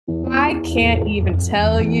I can't even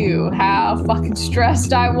tell you how fucking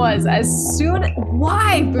stressed I was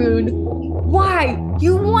why, Boone? Why?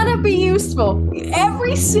 You want to be useful.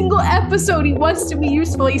 Every single episode he wants to be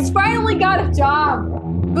useful. He's finally got a job.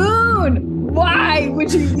 Boone, why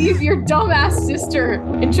would you leave your dumbass sister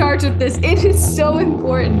in charge of this? It is so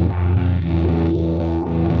important.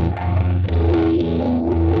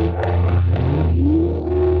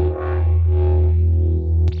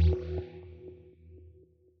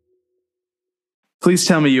 Please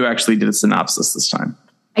tell me you actually did a synopsis this time.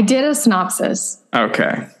 I did a synopsis.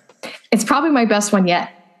 Okay. It's probably my best one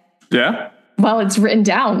yet. Yeah? Well, it's written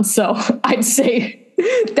down, so I'd say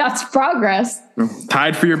that's progress.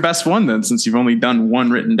 Tied for your best one then, since you've only done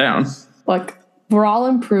one written down. Look, we're all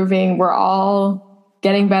improving. We're all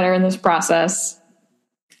getting better in this process.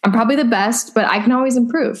 I'm probably the best, but I can always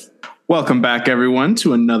improve. Welcome back, everyone,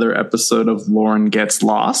 to another episode of Lauren Gets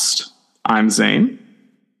Lost. I'm Zane.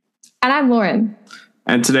 And I'm Lauren.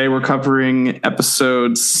 And today we're covering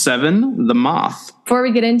episode 7, The Moth. Before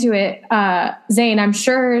we get into it, Zane, I'm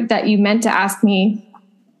sure that you meant to ask me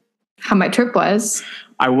how my trip was.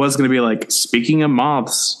 I was going to be like, speaking of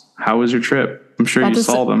moths, how was your trip? I'm sure you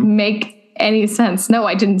saw them. That doesn't make any sense. No,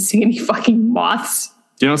 I didn't see any fucking moths.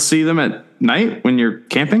 You don't see them at night when you're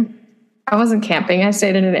camping? I wasn't camping. I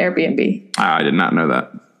stayed in an Airbnb. I did not know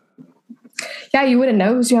that. Yeah, you wouldn't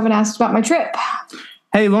know because you haven't asked about my trip.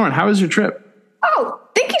 Hey, Lauren, how was your trip? Oh,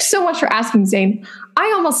 thank you so much for asking, Zane.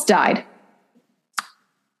 I almost died.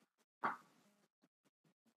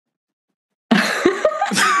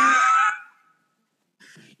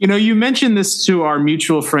 You know, you mentioned this to our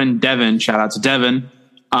mutual friend, Devin. Shout out to Devin.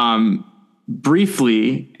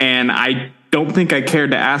 Briefly, and I don't think I cared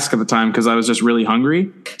to ask at the time because I was just really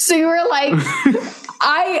hungry. So you were like,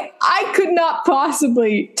 I could not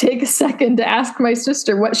possibly take a second to ask my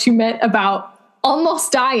sister what she meant about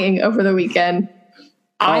almost dying over the weekend.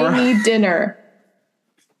 I need dinner.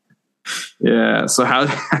 Yeah. So how?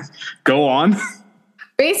 Go on.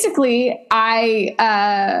 Basically,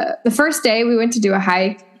 the first day we went to do a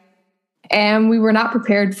hike, and we were not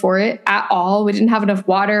prepared for it at all. We didn't have enough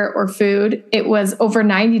water or food. It was over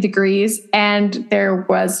 90 degrees, and there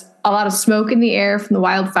was a lot of smoke in the air from the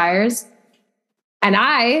wildfires. And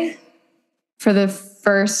I, for the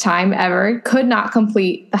first time ever, could not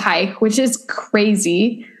complete the hike, which is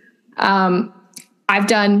crazy. I've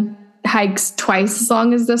done hikes twice as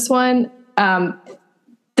long as this one.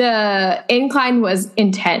 The incline was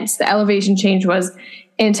intense. The elevation change was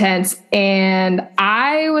intense. And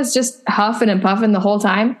I was just huffing and puffing the whole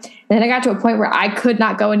time. And then I got to a point where I could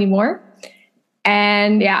not go anymore.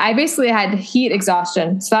 And yeah, I basically had heat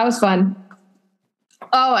exhaustion. So that was fun.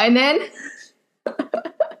 Oh, and then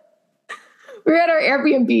we were at our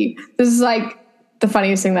Airbnb. This is like the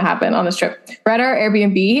funniest thing that happened on this trip. We're at our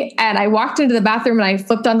Airbnb, and I walked into the bathroom and I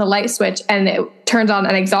flipped on the light switch and it turned on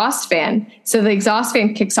an exhaust fan. So the exhaust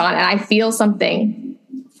fan kicks on and I feel something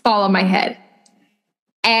fall on my head.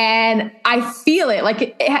 And I feel it like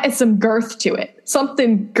it has some girth to it.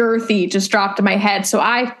 Something girthy just dropped in my head. So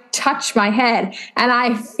I touch my head and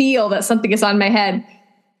I feel that something is on my head.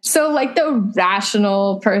 So like the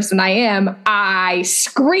rational person I am, I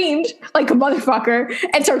screamed like a motherfucker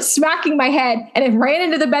and started smacking my head and then ran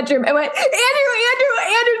into the bedroom and went, Andrew,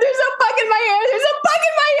 there's a bug in my hair. There's a bug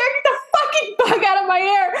in my hair. Get the fucking bug out of my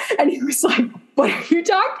hair. And he was like, what are you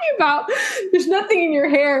talking about? There's nothing in your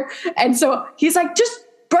hair. And so he's like, just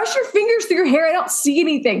brush your fingers through your hair. I don't see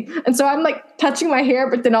anything. And so I'm like touching my hair,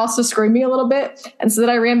 but then also screaming a little bit. And so then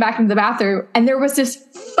I ran back into the bathroom and there was this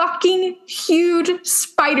fucking huge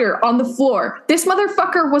spider on the floor. This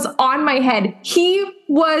motherfucker was on my head. He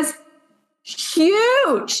was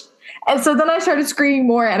huge. And so then I started screaming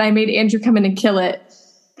more and I made Andrew come in and kill it.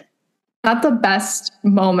 Not the best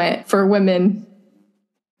moment for women,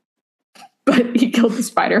 but he killed the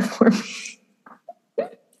spider for me.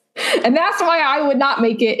 And that's why I would not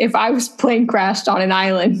make it if I was plane crashed on an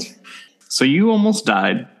island. So you almost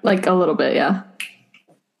died. Like a little bit, yeah.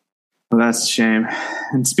 Well, that's a shame.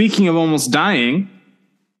 And speaking of almost dying,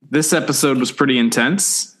 this episode was pretty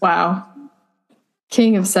intense. Wow.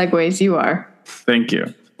 King of segues, you are. Thank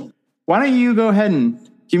you. Why don't you go ahead and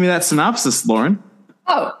give me that synopsis, Lauren?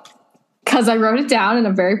 Oh, because I wrote it down and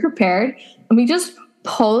I'm very prepared. Let me just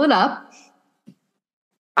pull it up.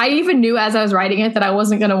 I even knew as I was writing it that I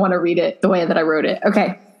wasn't going to want to read it the way that I wrote it.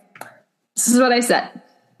 Okay. This is what I said.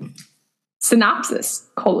 Synopsis, :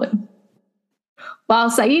 While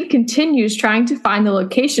Saeed continues trying to find the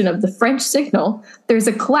location of the French signal, there's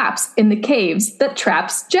a collapse in the caves that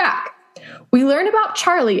traps Jack. We learn about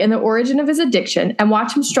Charlie and the origin of his addiction and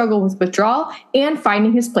watch him struggle with withdrawal and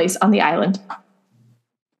finding his place on the island.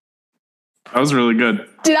 That was really good.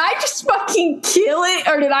 Did I just fucking kill it,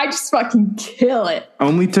 or did I just fucking kill it?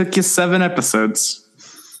 Only took you 7 episodes.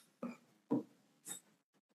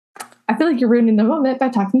 I feel like you're ruining the moment by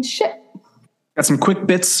talking shit. Got some quick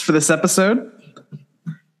bits for this episode.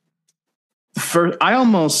 I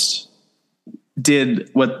almost did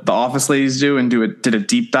what the office ladies do and did a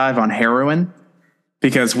deep dive on heroin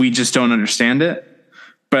because we just don't understand it.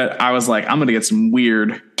 But I was like, I'm going to get some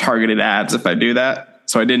weird targeted ads if I do that.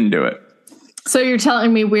 So I didn't do it. So you're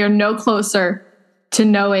telling me we are no closer to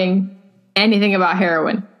knowing anything about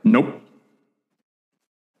heroin? Nope.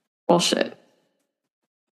 Bullshit.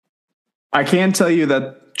 I can tell you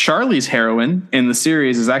that Charlie's heroin in the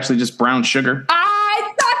series is actually just brown sugar. I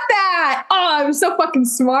thought that. Oh, I'm so fucking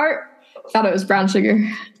smart. Thought it was brown sugar.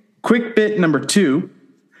 Quick bit number 2.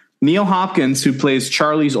 Neil Hopkins, who plays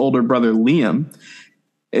Charlie's older brother Liam,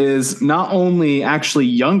 is not only actually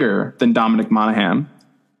younger than Dominic Monaghan,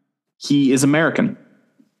 he is American.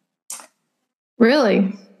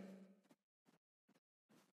 Really?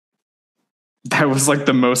 That was like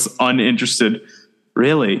the most uninterested.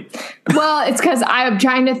 Really? Well, it's because I'm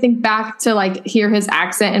trying to think back to like hear his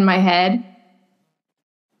accent in my head.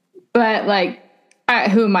 But like,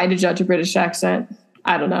 who am I to judge a British accent?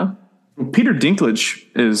 I don't know. Peter Dinklage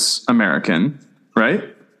is American,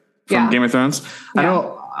 right? From Game of Thrones.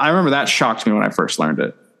 Yeah. I remember that shocked me when I first learned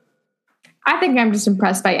it. I think I'm just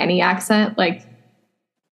impressed by any accent. Like,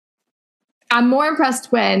 I'm more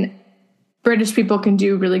impressed when British people can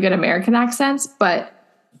do really good American accents, but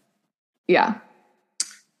yeah.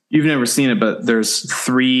 You've never seen it, but there's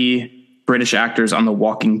 3 British actors on The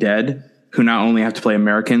Walking Dead who not only have to play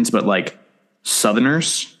Americans, but like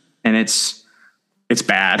Southerners. And it's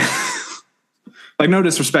bad. Like, no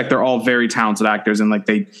disrespect. They're all very talented actors and like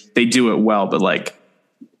they do it well, but like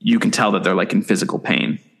you can tell that they're like in physical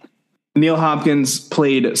pain. Neil Hopkins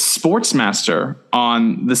played Sportsmaster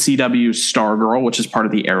on the CW Stargirl, which is part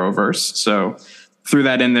of the Arrowverse. So threw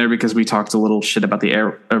that in there because we talked a little shit about the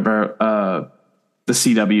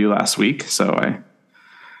CW last week. So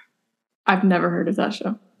I've never heard of that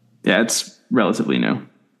show. Yeah, it's relatively new.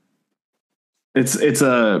 It's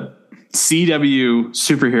a CW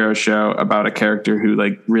superhero show about a character who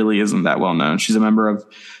like really isn't that well known. She's a member of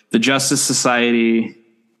the Justice Society,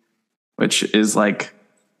 which is like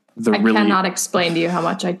I cannot explain to you how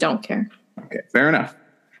much I don't care. Okay, fair enough.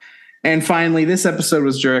 And finally, this episode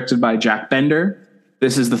was directed by Jack Bender.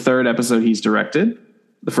 This is the 3rd episode he's directed.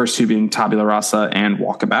 The first 2 being Tabula Rasa and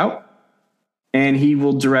Walkabout. And he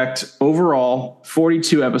will direct overall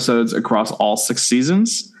 42 episodes across all 6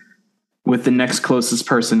 seasons, with the next closest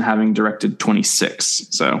person having directed 26.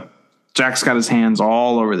 So Jack's got his hands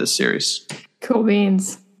all over this series. Cool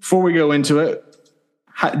beans. Before we go into it,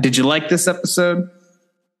 did you like this episode?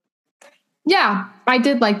 Yeah, I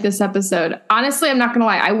did like this episode. Honestly, I'm not going to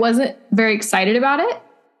lie. I wasn't very excited about it.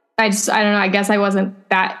 I don't know. I guess I wasn't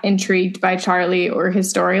that intrigued by Charlie or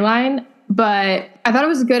his storyline, but I thought it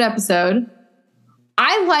was a good episode.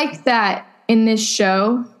 I like that in this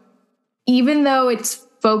show, even though it's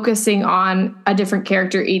focusing on a different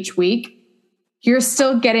character each week, you're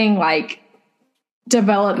still getting like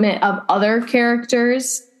development of other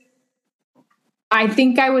characters. I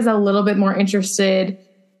think I was a little bit more interested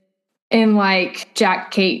in like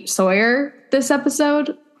Jack, Kate, Sawyer this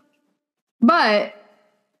episode, but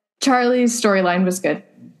Charlie's storyline was good.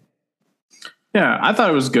 Yeah, I thought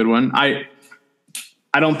it was a good one. I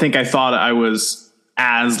don't think I thought I was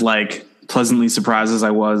as like pleasantly surprised as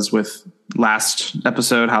I was with last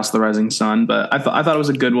episode, House of the Rising Sun, but I thought it was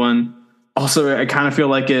a good one. Also, I kind of feel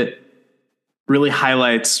like it really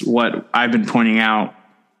highlights what I've been pointing out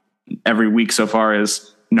every week so far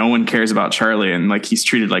is no one cares about Charlie and like he's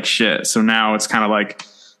treated like shit. So now it's kind of like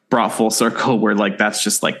brought full circle where like that's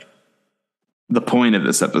just like the point of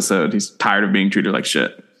this episode. He's tired of being treated like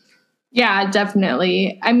shit. Yeah,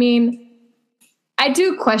 definitely. I mean, I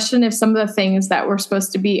do question if some of the things that were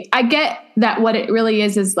supposed to be, I get that what it really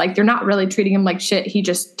is like they're not really treating him like shit. He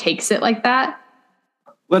just takes it like that.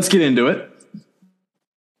 Let's get into it.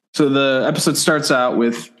 So the episode starts out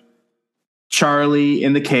with Charlie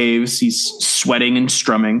in the caves. He's sweating and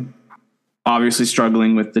strumming, obviously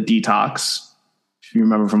struggling with the detox. If you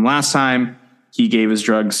remember from last time, he gave his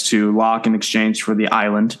drugs to Locke in exchange for the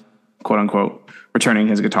island, quote unquote, returning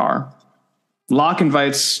his guitar. Locke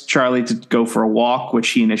invites Charlie to go for a walk, which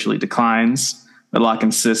he initially declines, but Locke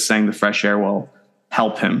insists, saying the fresh air will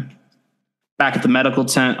help him. Back at the medical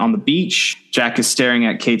tent on the beach, Jack is staring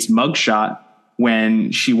at Kate's mugshot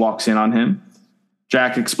when she walks in on him.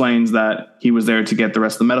 Jack explains that he was there to get the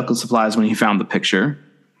rest of the medical supplies when he found the picture.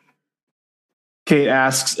 Kate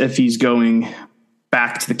asks if he's going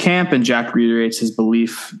back to the camp, and Jack reiterates his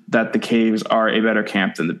belief that the caves are a better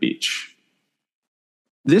camp than the beach.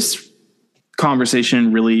 This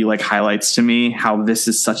conversation really like highlights to me how this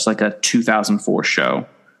is such like a 2004 show,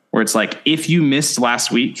 where it's like, if you missed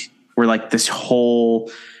last week, where like this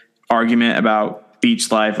whole argument about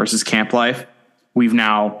beach life versus camp life, we've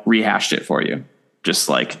now rehashed it for you. Just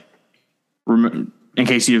like, in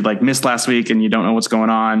case you like missed last week and you don't know what's going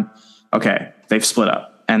on. Okay, they've split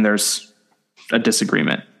up and there's a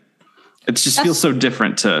disagreement. It just feels so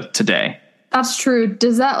different to today. That's true.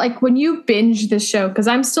 Does that, like, when you binge this show, because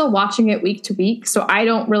I'm still watching it week to week, so I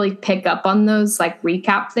don't really pick up on those like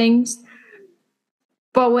recap things.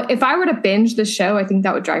 But if I were to binge the show, I think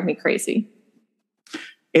that would drive me crazy.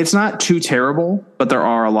 It's not too terrible, but there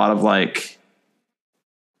are a lot of like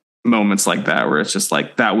moments like that where it's just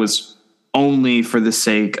like, that was only for the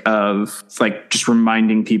sake of like just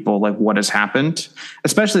reminding people like what has happened.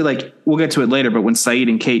 Especially like, we'll get to it later, but when Saeed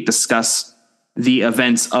and Kate discuss the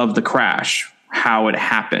events of the crash, how it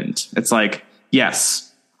happened, it's like,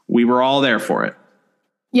 yes, we were all there for it.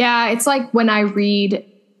 Yeah, it's like when I read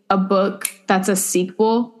a book that's a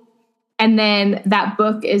sequel, and then that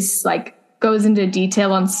book is like goes into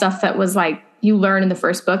detail on stuff that was like you learn in the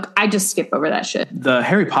first book. I just skip over that shit. The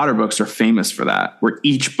Harry Potter books are famous for that, where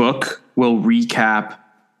each book will recap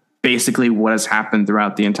basically what has happened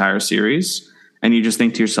throughout the entire series. And you just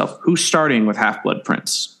think to yourself, who's starting with Half-Blood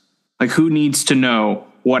Prince? Like, who needs to know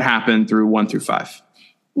what happened through 1 through 5?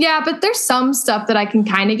 Yeah, but there's some stuff that I can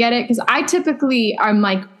kind of get it, because I'm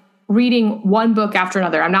like reading one book after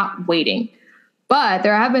another. I'm not waiting. But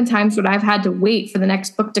there have been times when I've had to wait for the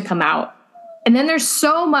next book to come out. And then there's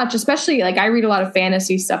so much, especially like I read a lot of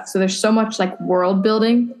fantasy stuff, so there's so much like world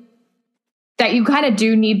building that you kind of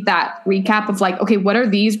do need that recap of like, okay, what are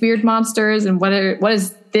these weird monsters and what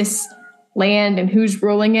is this land and who's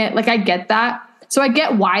ruling it? Like, I get that. So I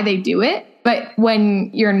get why they do it. But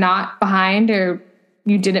when you're not behind or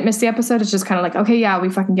you didn't miss the episode, it's just kind of like, okay, yeah, we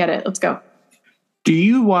fucking get it. Let's go. Do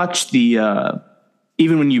you watch the,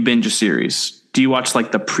 even when you binge a series, do you watch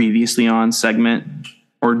like the previously on segment?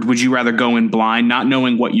 Or would you rather go in blind, not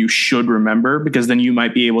knowing what you should remember, because then you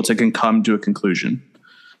might be able to come to a conclusion?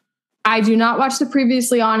 I do not watch the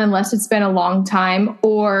previously on unless it's been a long time,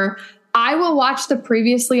 or I will watch the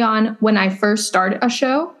previously on when I first start a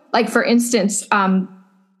show. Like, for instance,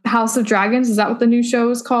 House of Dragons. Is that what the new show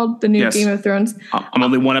is called? The new Yes. Game of Thrones? I'm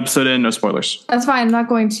only one episode in, no spoilers. That's fine. I'm not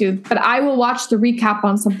going to. But I will watch the recap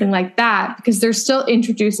on something like that because they're still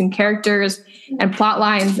introducing characters and plot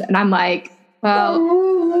lines. And I'm like, well,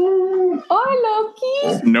 oh,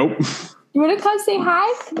 Loki. Nope. You want to come say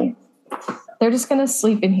hi? They're just going to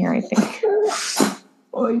sleep in here, I think.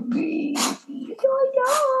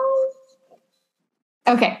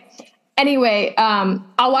 Okay. Anyway,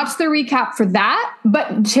 I'll watch the recap for that,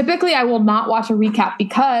 but typically I will not watch a recap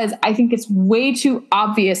because I think it's way too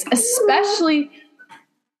obvious, especially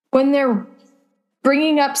when they're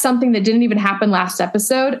bringing up something that didn't even happen last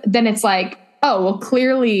episode. Then it's like, oh, well,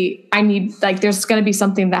 clearly I need, like, there's going to be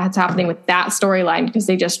something that's happening with that storyline because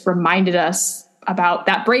they just reminded us about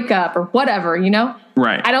that breakup or whatever, you know?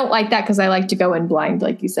 Right. I don't like that because I like to go in blind,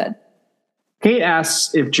 like you said. Kate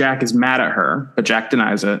asks if Jack is mad at her, but Jack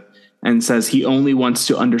denies it and says he only wants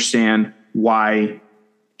to understand why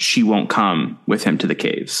she won't come with him to the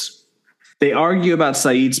caves. They argue about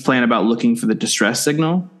Saeed's plan about looking for the distress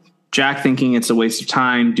signal, Jack thinking it's a waste of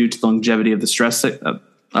time due to the longevity of the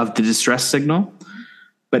distress signal,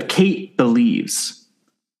 but Kate believes.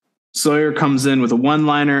 Sawyer comes in with a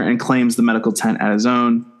one-liner and claims the medical tent as his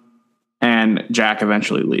own, and Jack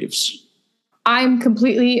eventually leaves. I'm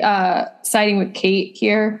completely siding with Kate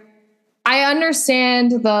here. I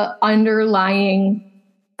understand the underlying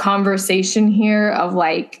conversation here of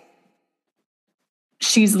like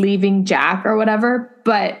she's leaving Jack or whatever,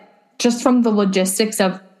 but just from the logistics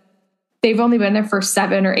of they've only been there for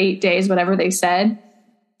 7 or 8 days, whatever they said,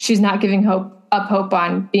 she's not giving up hope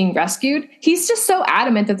on being rescued. He's just so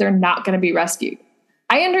adamant that they're not going to be rescued.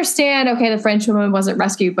 I understand, okay, the French woman wasn't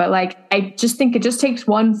rescued, but like I just think it just takes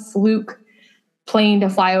one fluke plane to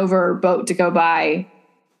fly over or boat to go by.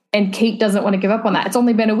 And Kate doesn't want to give up on that. It's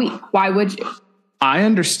only been a week. Why would you? I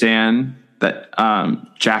understand that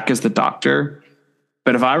Jack is the doctor,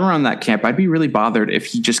 but if I were on that camp, I'd be really bothered if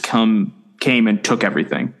he just came and took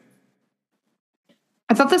everything.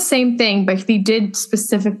 I thought the same thing, but he did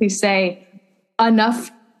specifically say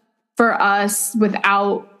enough for us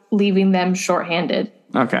without leaving them shorthanded.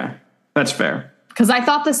 Okay, that's fair. Because I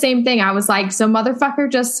thought the same thing. I was like, so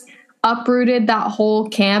motherfucker just uprooted that whole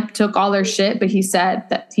camp, took all their shit, but he said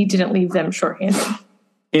that he didn't leave them shorthanded.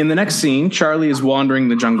 In the next scene, Charlie is wandering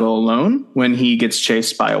the jungle alone when he gets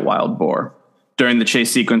chased by a wild boar. During the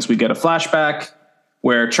chase sequence, we get a flashback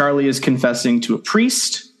where Charlie is confessing to a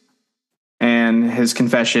priest, and his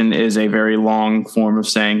confession is a very long form of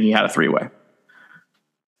saying he had a three-way.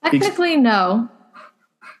 Technically, no.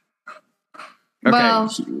 Okay, well,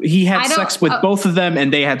 he had sex with both of them,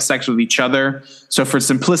 and they had sex with each other. So for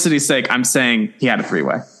simplicity's sake, I'm saying he had a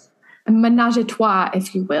three-way. A menage a trois,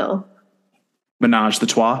 if you will. Menage the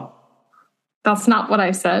trois? That's not what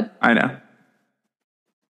I said. I know.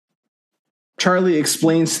 Charlie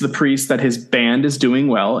explains to the priest that his band is doing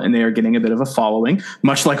well and they are getting a bit of a following,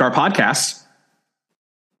 much like our podcast.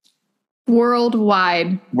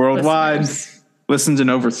 Worldwide. Listeners. Listens in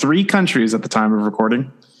over 3 countries at the time of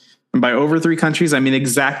recording. And by over 3 countries, I mean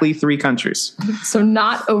exactly 3 countries. So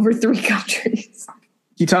not over 3 countries.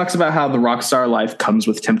 He talks about how the rock star life comes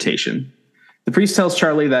with temptation. The priest tells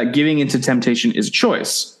Charlie that giving into temptation is a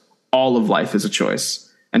choice. All of life is a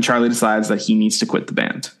choice. And Charlie decides that he needs to quit the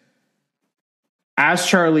band. As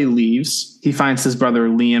Charlie leaves, he finds his brother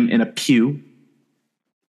Liam in a pew,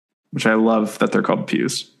 which I love that they're called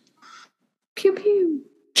pews. Pew pew.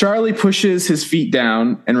 Charlie pushes his feet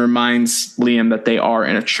down and reminds Liam that they are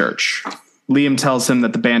in a church. Liam tells him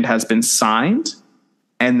that the band has been signed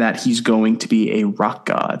and that he's going to be a rock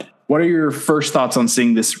god. What are your first thoughts on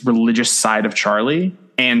seeing this religious side of Charlie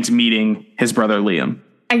and meeting his brother Liam?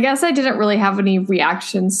 I guess I didn't really have any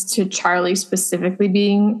reactions to Charlie specifically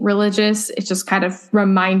being religious. It just kind of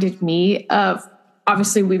reminded me of,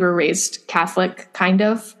 obviously we were raised Catholic, kind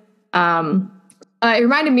of. It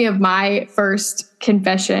reminded me of my first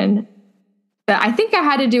confession. That I think I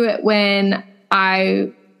had to do it when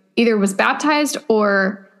I either was baptized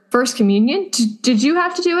or first communion. Did you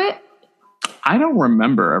have to do it? I don't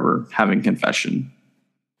remember ever having confession.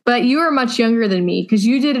 But you were much younger than me because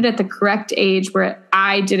you did it at the correct age where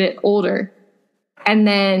I did it older. And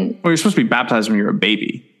then... Well, you're supposed to be baptized when you're a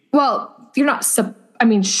baby. Well, you're not...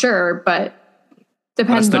 sure, but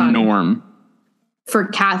depends on... That's the norm. For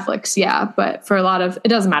Catholics, yeah. But for a lot of... It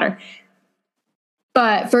doesn't matter.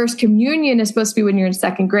 But first communion is supposed to be when you're in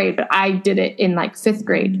 2nd grade. But I did it in 5th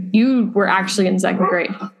grade. You were actually in 2nd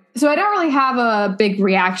grade. So I don't really have a big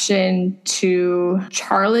reaction to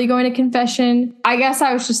Charlie going to confession. I guess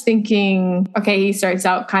I was just thinking, okay, he starts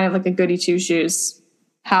out kind of like a goody two-shoes.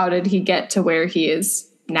 How did he get to where he is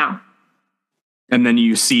now? And then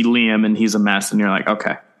you see Liam and he's a mess and you're like,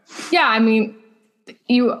 okay. Yeah, I mean,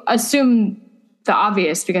 you assume the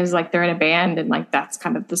obvious because they're in a band and that's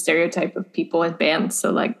kind of the stereotype of people in bands.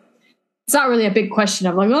 So it's not really a big question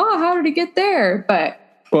of oh, how did he get there? But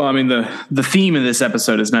well, I mean, the theme of this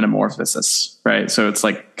episode is metamorphosis, right? So it's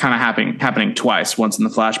kind of happening twice, once in the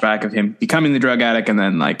flashback of him becoming the drug addict and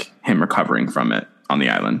then him recovering from it on the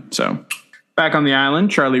island. So back on the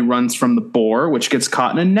island, Charlie runs from the boar, which gets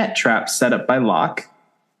caught in a net trap set up by Locke.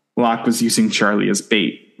 Locke was using Charlie as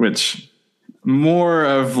bait, which more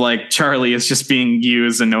of Charlie is just being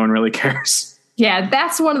used and no one really cares. Yeah,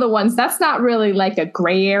 that's one of the ones. That's not really a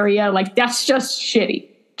gray area. That's just shitty.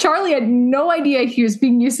 Charlie had no idea he was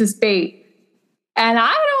being used as bait. And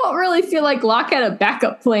I don't really feel like Locke had a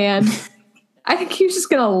backup plan. I think he was just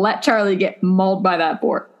going to let Charlie get mauled by that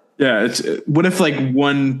boar. Yeah. What if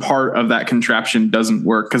one part of that contraption doesn't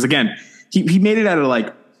work? Because again, he made it out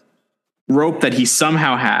of rope that he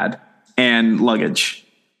somehow had and luggage.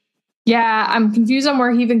 Yeah, I'm confused on where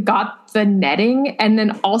he even got the netting. And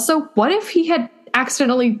then also, what if he had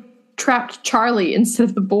accidentally trapped Charlie instead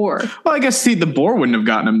of the boar? Well, I guess the boar wouldn't have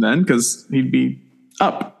gotten him then because he'd be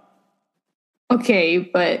up. Okay,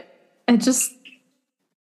 but it just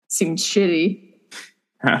seemed shitty.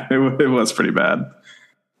 It was pretty bad.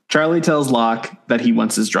 Charlie tells Locke that he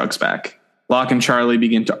wants his drugs back. Locke and Charlie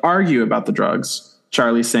begin to argue about the drugs.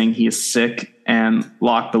 Charlie saying he is sick, and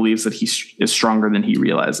Locke believes that he is stronger than he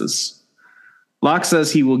realizes. Locke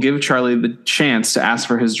says he will give Charlie the chance to ask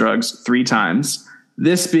for his drugs 3 times,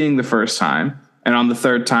 this being the first time, and on the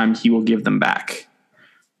 3rd time, he will give them back.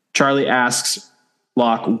 Charlie asks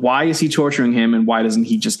Locke why is he torturing him and why doesn't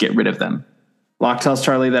he just get rid of them? Locke tells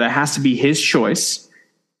Charlie that it has to be his choice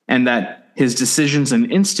and that his decisions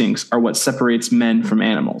and instincts are what separates men from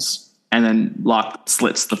animals. And then Locke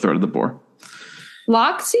slits the throat of the boar.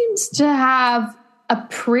 Locke seems to have a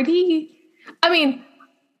pretty... I mean,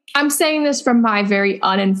 I'm saying this from my very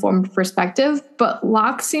uninformed perspective, but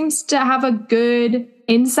Locke seems to have a good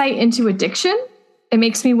insight into addiction. It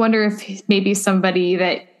makes me wonder if maybe somebody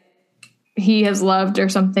that he has loved or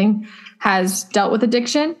something has dealt with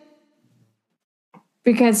addiction,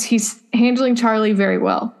 because he's handling Charlie very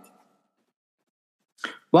well.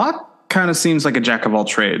 Locke kind of seems like a jack of all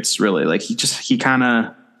trades, really. He kind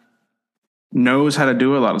of knows how to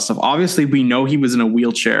do a lot of stuff. Obviously, we know he was in a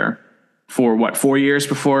wheelchair for 4 years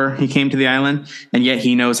before he came to the island, and yet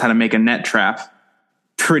he knows how to make a net trap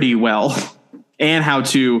pretty well and how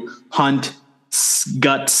to hunt,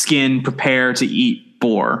 gut, skin, prepare to eat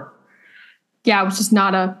boar. Yeah, which is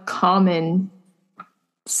not a common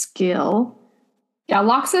skill. Yeah,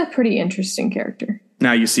 Locke's a pretty interesting character.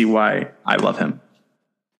 Now you see why I love him.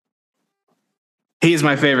 He's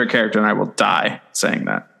my favorite character, and I will die saying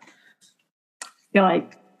that. I feel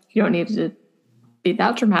like you don't need to be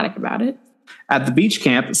that dramatic about it. At the beach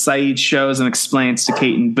camp, Saeed shows and explains to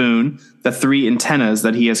Kate and Boone the 3 antennas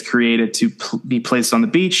that he has created to be placed on the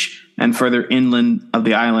beach and further inland of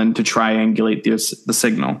the island to triangulate the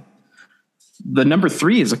signal. The number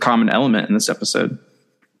 3 is a common element in this episode.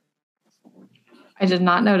 I did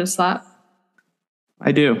not notice that.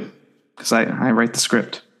 I do, because I write the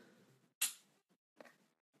script.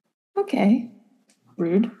 Okay.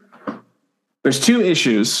 Rude. There's 2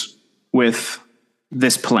 issues with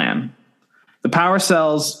this plan. The power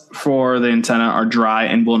cells for the antenna are dry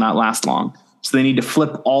and will not last long. So they need to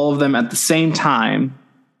flip all of them at the same time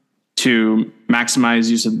to maximize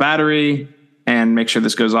use of the battery and make sure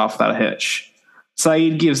this goes off without a hitch.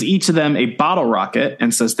 Saeed gives each of them a bottle rocket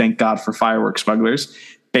and says, "Thank God for fireworks smugglers,"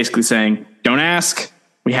 basically saying, "Don't ask,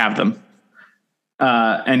 we have them."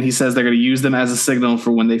 And he says they're going to use them as a signal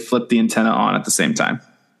for when they flip the antenna on at the same time.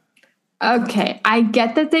 Okay, I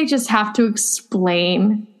get that they just have to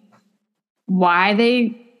explain why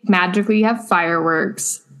they magically have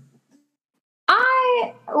fireworks.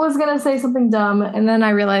 I was going to say something dumb, and then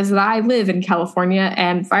I realized that I live in California,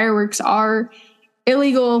 and fireworks are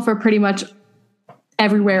illegal for pretty much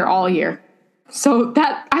everywhere all year. So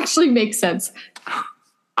that actually makes sense.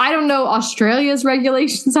 I don't know Australia's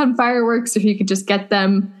regulations on fireworks, if you could just get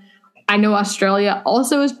them. I know Australia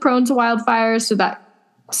also is prone to wildfires, so that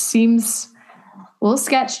seems a little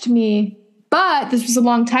sketch to me. But this was a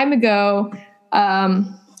long time ago.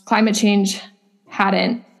 Climate change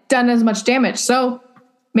hadn't done as much damage, so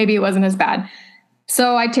maybe it wasn't as bad.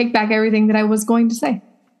 So I take back everything that I was going to say.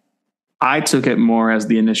 I took it more as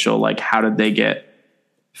the initial, like, how did they get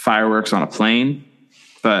fireworks on a plane?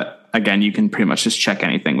 But again, you can pretty much just check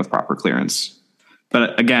anything with proper clearance.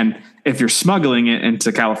 But again, if you're smuggling it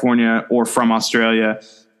into California or from Australia,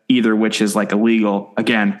 either which is like illegal,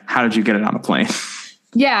 again, how did you get it on a plane?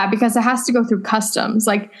 Yeah, because it has to go through customs.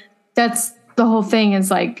 Like, that's the whole thing,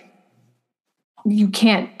 is like, you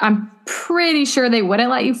can't, I'm pretty sure they wouldn't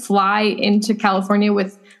let you fly into California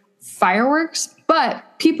with fireworks, but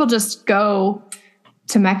people just go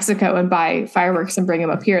to Mexico and buy fireworks and bring them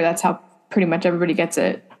up here. That's how pretty much everybody gets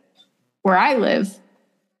it where I live.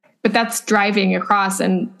 But that's driving across,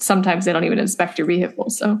 and sometimes they don't even inspect your vehicle.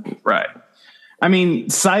 So right. I mean,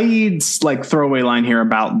 Saeed's like throwaway line here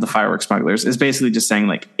about the fireworks smugglers is basically just saying,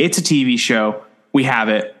 like, it's a TV show. We have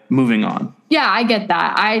it. Moving on. Yeah, I get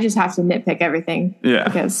that. I just have to nitpick everything. Yeah.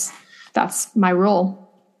 Because that's my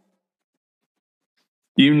role.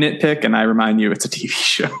 You nitpick and I remind you it's a TV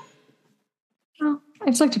show. Well, I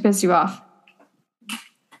just like to piss you off.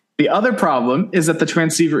 The other problem is that the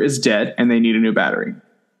transceiver is dead and they need a new battery.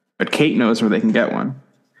 But Kate knows where they can get one.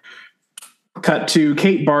 Cut to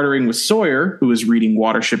Kate bartering with Sawyer, who is reading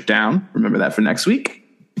Watership Down. Remember that for next week.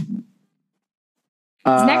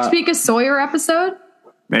 Is next week a Sawyer episode?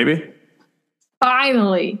 Maybe.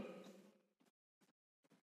 Finally.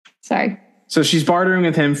 Sorry. So she's bartering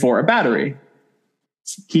with him for a battery.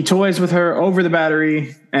 He toys with her over the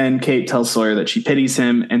battery, and Kate tells Sawyer that she pities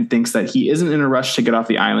him and thinks that he isn't in a rush to get off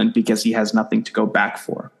the island because he has nothing to go back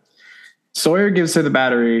for. Sawyer gives her the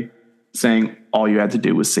battery, saying all you had to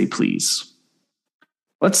do was say please.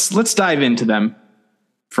 Let's dive into them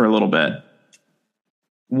for a little bit.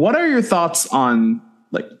 What are your thoughts on,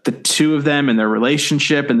 like, the two of them and their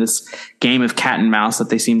relationship and this game of cat and mouse that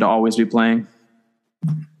they seem to always be playing?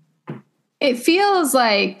 It feels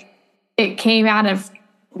like it came out of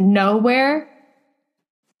nowhere.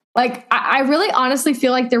 Like, I really honestly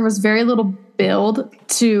feel like there was very little build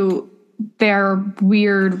to their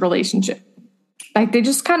weird relationship. Like, they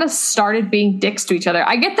just kind of started being dicks to each other.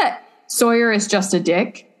 I get that Sawyer is just a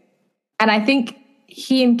dick, and I think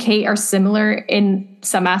he and Kate are similar in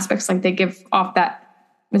some aspects. Like, they give off that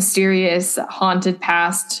mysterious, haunted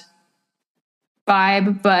past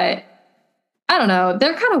vibe, but I don't know.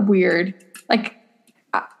 They're kind of weird. Like,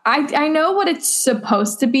 I know what it's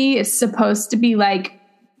supposed to be. It's supposed to be like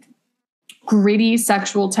gritty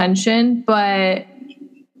sexual tension, but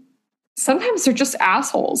sometimes they're just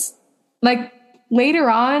assholes. Like, later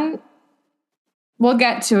on, we'll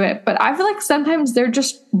get to it, but I feel like sometimes they're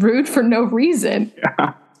just rude for no reason.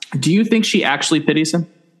 Yeah. Do you think she actually pities him?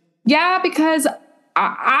 Yeah, because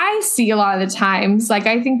I see a lot of the times, like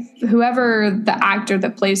I think whoever the actor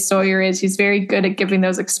that plays Sawyer is, he's very good at giving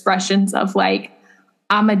those expressions of like,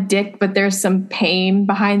 I'm a dick, but there's some pain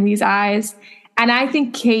behind these eyes. And I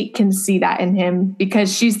think Kate can see that in him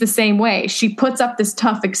because she's the same way. She puts up this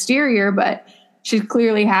tough exterior, but she's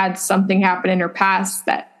clearly had something happen in her past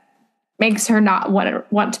that makes her not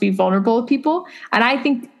want to be vulnerable with people. And I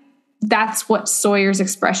think that's what Sawyer's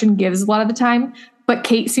expression gives a lot of the time. But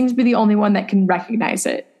Kate seems to be the only one that can recognize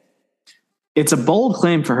it. It's a bold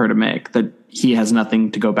claim for her to make that he has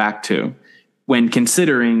nothing to go back to when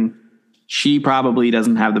considering she probably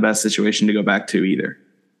doesn't have the best situation to go back to either.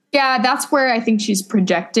 Yeah, that's where I think she's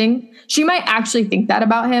projecting. She might actually think that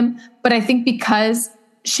about him, but I think because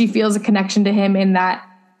she feels a connection to him in that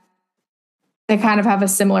they kind of have a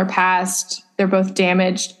similar past, they're both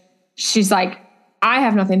damaged. She's like, I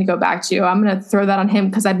have nothing to go back to. I'm going to throw that on him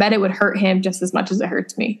because I bet it would hurt him just as much as it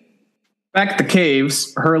hurts me. Back at the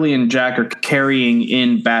caves, Hurley and Jack are carrying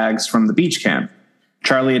in bags from the beach camp.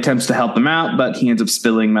 Charlie attempts to help them out, but he ends up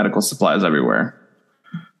spilling medical supplies everywhere.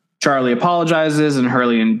 Charlie apologizes, and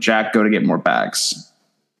Hurley and Jack go to get more bags.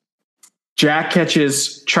 Jack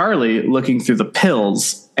catches Charlie looking through the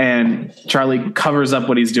pills, and Charlie covers up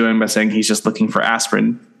what he's doing by saying he's just looking for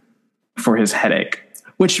aspirin for his headache,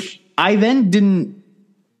 which I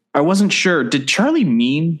wasn't sure. Did Charlie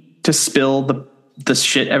mean to spill the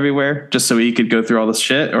shit everywhere just so he could go through all this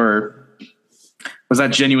shit? Or was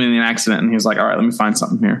that genuinely an accident? And he was like, all right, let me find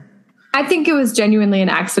something here. I think it was genuinely an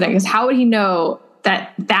accident because how would he know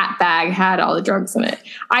that bag had all the drugs in it?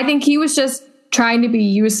 I think he was just trying to be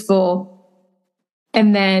useful.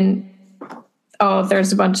 And then,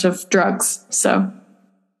 there's a bunch of drugs. So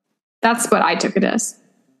that's what I took it as.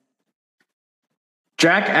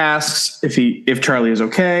 Jack asks if Charlie is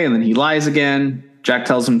okay, and then he lies again. Jack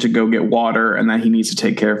tells him to go get water and that he needs to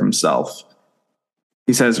take care of himself.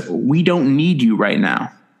 He says, we don't need you right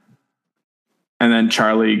now. And then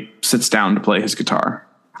Charlie sits down to play his guitar.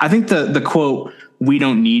 I think the quote, we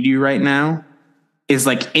don't need you right now, is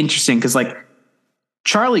like interesting because like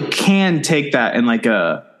Charlie can take that in like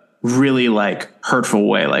a really like hurtful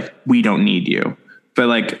way, like we don't need you. But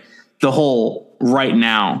like the whole right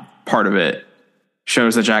now part of it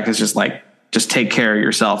shows that Jack is just like, just take care of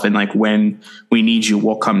yourself. And like, when we need you,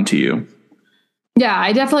 we'll come to you. Yeah,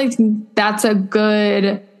 I definitely think that's a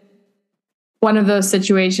good one of those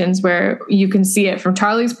situations where you can see it from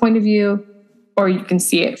Charlie's point of view, or you can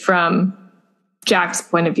see it from Jack's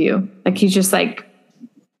point of view. Like, he's just like,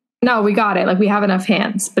 no, we got it. Like, we have enough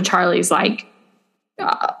hands. But Charlie's like,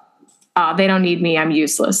 they don't need me. I'm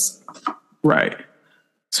useless. Right.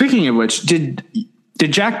 Speaking of which, did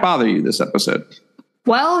Jack bother you this episode?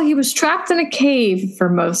 Well, he was trapped in a cave for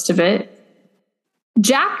most of it.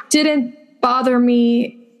 Jack didn't bother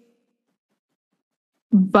me,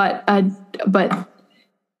 but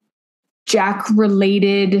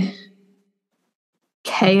Jack-related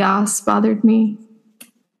chaos bothered me.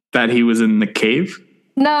 That he was in the cave?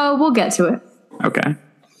 No, we'll get to it. Okay.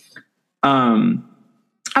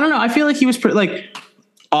 I don't know. I feel like he was pretty, like,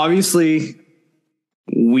 obviously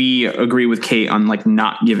we agree with Kate on like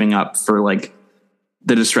not giving up for like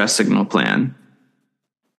the distress signal plan.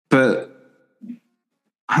 But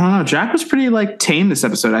I don't know. Jack was pretty like tame this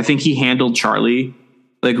episode. I think he handled Charlie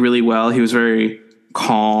like really well. He was very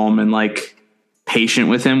calm and like patient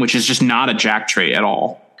with him, which is just not a Jack trait at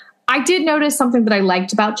all. I did notice something that I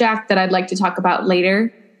liked about Jack that I'd like to talk about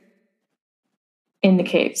later in the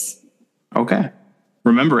caves. Okay.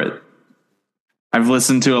 Remember it. I've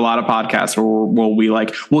listened to a lot of podcasts where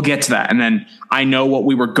we'll get to that. And then I know what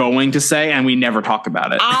we were going to say and we never talk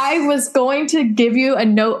about it. I was going to give you a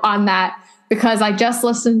note on that because I just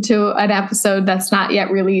listened to an episode that's not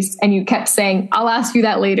yet released and you kept saying, I'll ask you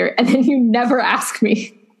that later. And then you never ask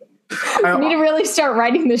me. I need to really start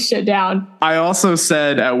writing this shit down. I also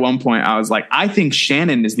said at one point, I was like, I think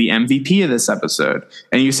Shannon is the MVP of this episode.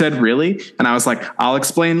 And you said, really? And I was like, I'll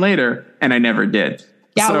explain later. And I never did.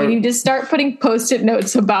 Yeah, so, we need to start putting Post-it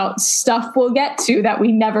notes about stuff we'll get to that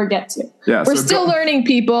we never get to. Yeah, we're still learning,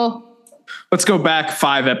 people. Let's go back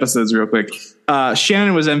 5 episodes real quick.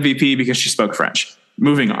 Shannon was MVP because she spoke French.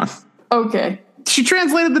 Moving on. Okay. She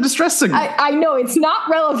translated the distress signal. I know, it's not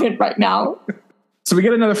relevant right now. So we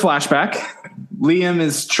get another flashback. Liam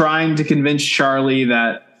is trying to convince Charlie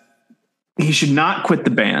that he should not quit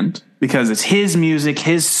the band because it's his music,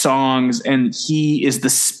 his songs, and he is the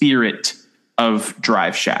spirit of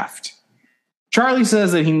Drive Shaft. Charlie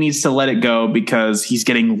says that he needs to let it go because he's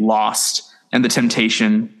getting lost in the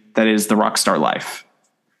temptation that is the rock star life.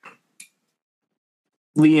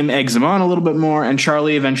 Liam eggs him on a little bit more, and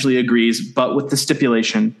Charlie eventually agrees, but with the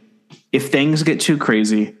stipulation If things get too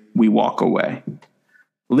crazy, we walk away.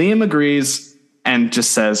 Liam agrees and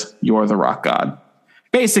just says, "You're the rock god."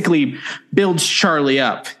 Basically builds Charlie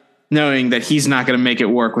up, knowing that he's not going to make it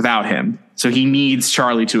work without him. So he needs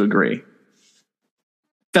Charlie to agree.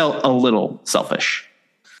 Felt a little selfish.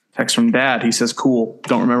 Text from Dad. He says, "Cool.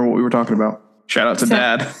 Don't remember what we were talking about." Shout out to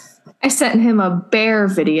Dad. I sent him a bear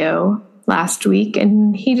video last week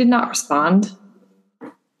and he did not respond.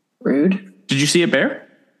 Rude. Did you see a bear?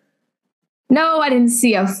 No, I didn't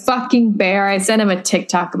see a fucking bear. I sent him a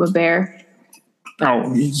TikTok of a bear.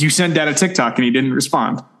 Oh, you sent Dad a TikTok and he didn't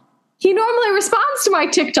respond. He normally responds to my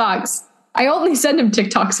TikToks. I only send him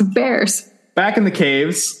TikToks of bears. Back in the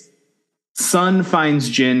caves, Sun finds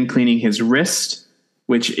Jin cleaning his wrist,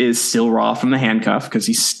 which is still raw from the handcuff because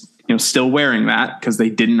he's still wearing that because they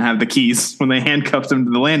didn't have the keys when they handcuffed him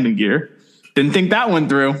to the landing gear. Didn't think that went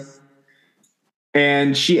through.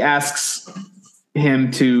 And she asks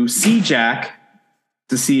him to see Jack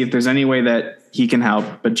to see if there's any way that he can help,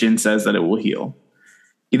 but Jin says that it will heal.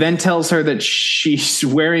 He then tells her that she's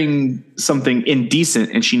wearing something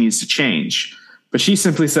indecent and she needs to change. But she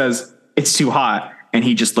simply says, "It's too hot," and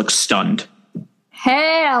he just looks stunned.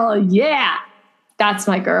 Hell yeah. That's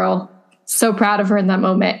my girl. So proud of her in that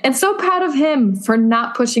moment. And so proud of him for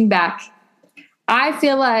not pushing back. I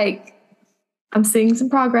feel like I'm seeing some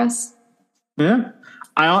progress. Yeah.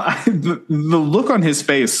 The look on his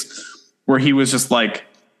face where he was just like,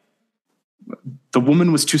 the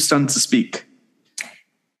woman was too stunned to speak.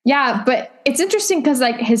 Yeah, but it's interesting because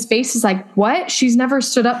like his face is like, what? She's never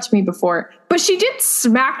stood up to me before. But she did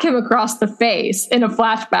smack him across the face in a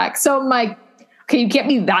flashback. So I'm like, okay, you can't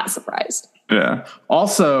be that surprised. Yeah.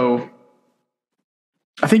 Also,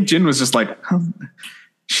 I think Jin was just like,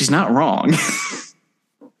 she's not wrong.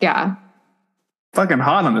 Yeah. Fucking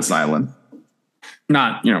hot on this island.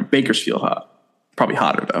 Not, Bakersfield hot. Probably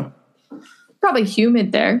hotter though. Probably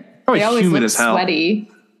humid there. Probably they always humid look as hell. Sweaty.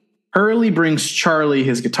 Hurley brings Charlie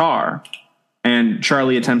his guitar, and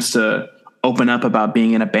Charlie attempts to open up about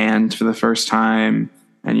being in a band for the first time.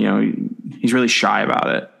 And, he's really shy about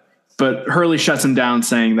it. But Hurley shuts him down,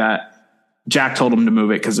 saying that Jack told him to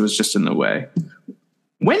move it because it was just in the way.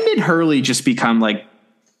 When did Hurley just become like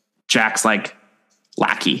Jack's like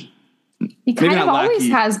lackey? He kind of always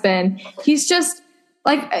has been. He's just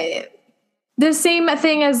like the same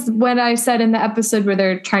thing as when I said in the episode where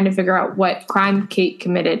they're trying to figure out what crime Kate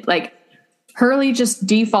committed. Like Hurley just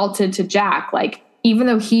defaulted to Jack. Like even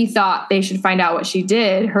though he thought they should find out what she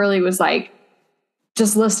did, Hurley was like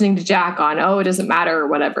just listening to Jack on, oh, it doesn't matter or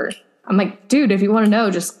whatever. I'm like, dude, if you want to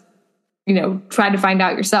know, just, try to find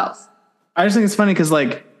out yourself. I just think it's funny because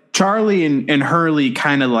like Charlie and Hurley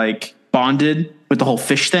kind of like bonded with the whole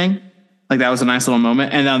fish thing. Like that was a nice little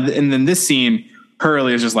moment. And then this scene,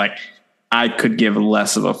 Hurley is just like, I could give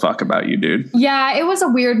less of a fuck about you, dude. Yeah, it was a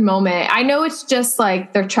weird moment. I know it's just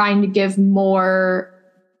like they're trying to give more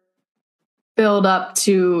build up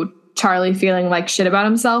to Charlie feeling like shit about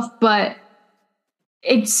himself, but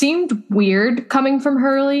it seemed weird coming from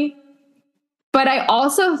Hurley. But I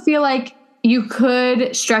also feel like you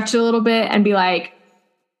could stretch it a little bit and be like,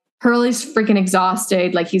 Hurley's freaking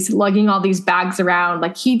exhausted. Like he's lugging all these bags around.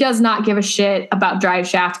 Like he does not give a shit about Drive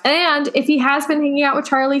Shaft. And if he has been hanging out with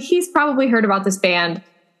Charlie, he's probably heard about this band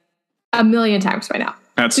a million times by now.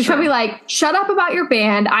 That's so he's probably like, shut up about your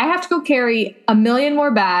band. I have to go carry a million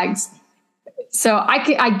more bags. So I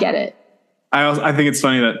get it. I think it's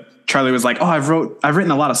funny that Charlie was like, oh, I've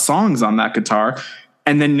written a lot of songs on that guitar,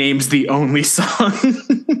 and then names the only song.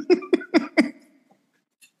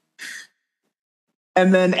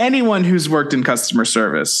 And then anyone who's worked in customer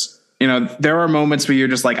service, there are moments where you're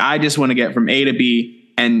just like, I just want to get from A to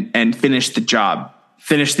B and finish the job,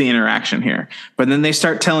 finish the interaction here. But then they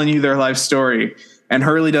start telling you their life story. And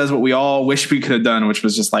Hurley does what we all wish we could have done, which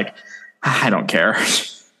was just like, I don't care.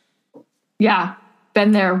 Yeah.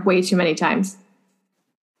 Been there way too many times.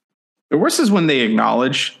 The worst is when they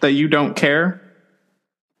acknowledge that you don't care.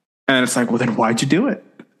 And it's like, well, then why'd you do it?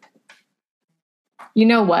 You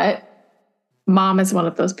know what? Mom is one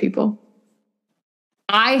of those people.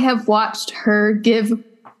 I have watched her give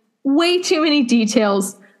way too many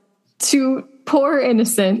details to poor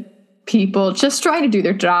innocent people just trying to do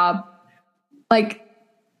their job. Like,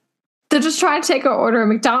 they're just trying to take our order at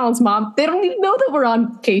McDonald's, Mom. They don't even know that we're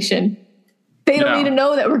on vacation. They don't need to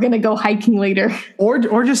know that we're going to go hiking later.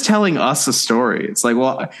 Or just telling us a story. It's like,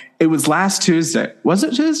 well, it was last Tuesday. Was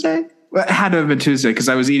it Tuesday? Well, it had to have been Tuesday because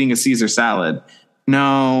I was eating a Caesar salad.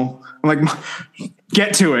 No. I'm like,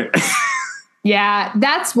 get to it. Yeah,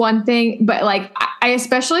 that's one thing. But like, I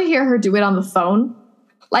especially hear her do it on the phone.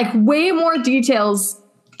 Like way more details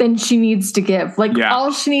than she needs to give. Like,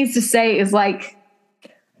 all she needs to say is like,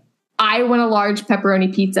 I want a large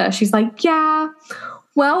pepperoni pizza. She's like, yeah,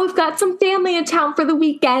 well, we've got some family in town for the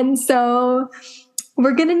weekend, so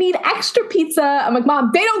we're going to need extra pizza. I'm like, Mom,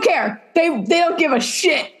 they don't care. They don't give a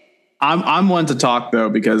shit. I'm one to talk though,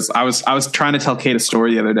 because I was trying to tell Kate a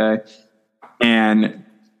story the other day, and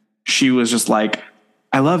she was just like,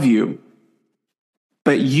 I love you,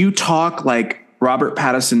 but you talk like Robert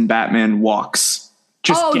Pattinson Batman walks.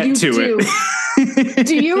 Just get to it.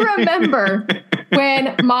 Do you remember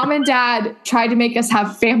when Mom and Dad tried to make us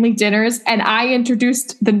have family dinners and I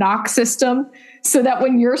introduced the knock system so that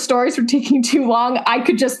when your stories were taking too long, I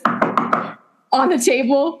could just on the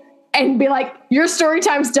table and be like, your story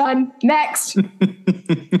time's done. Next.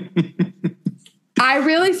 I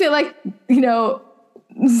really feel like,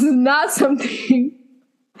 this is not something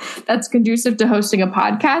that's conducive to hosting a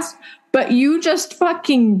podcast, but you just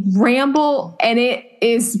fucking ramble and it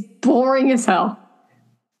is boring as hell.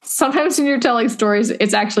 Sometimes when you're telling stories,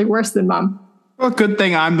 it's actually worse than Mom. Well, good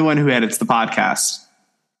thing I'm the one who edits the podcast.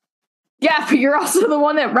 Yeah, but you're also the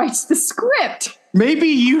one that writes the script. Maybe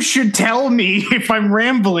you should tell me if I'm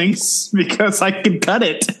rambling because I can cut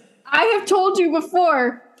it. I have told you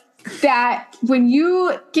before that when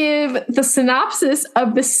you give the synopsis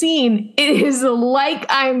of the scene, it is like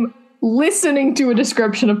I'm listening to a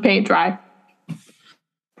description of paint dry.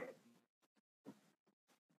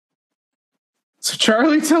 So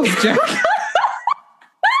Charlie tells Jack.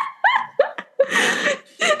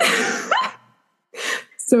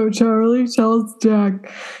 So Charlie tells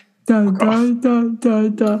Jack. Dun, dun, dun,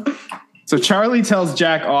 dun, dun. So Charlie tells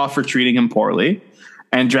Jack off for treating him poorly,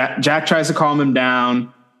 and Jack tries to calm him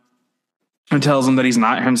down and tells him that he's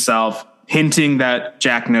not himself, hinting that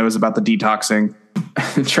Jack knows about the detoxing.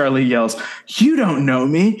 Charlie yells, "You don't know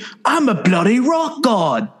me. I'm a bloody rock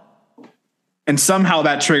god." And somehow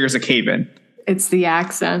that triggers a cave-in. It's the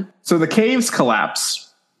accent. So the caves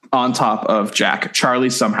collapse on top of Jack.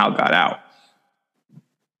 Charlie somehow got out.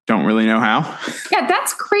 Don't really know how. Yeah,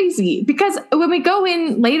 that's crazy. Because when we go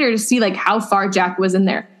in later to see like how far Jack was in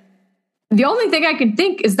there, the only thing I can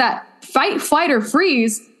think is that fight, flight, or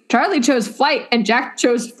freeze. Charlie chose flight and Jack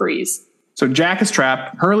chose freeze. So Jack is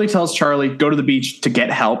trapped. Hurley tells Charlie, go to the beach to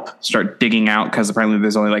get help. Start digging out because apparently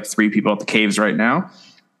there's only like 3 people at the caves right now.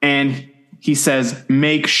 And he says,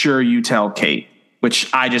 make sure you tell Kate,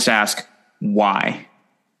 which I just ask, why?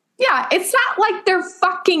 Yeah, it's not like they're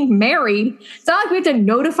fucking married. It's not like we have to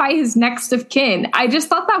notify his next of kin. I just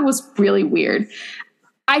thought that was really weird.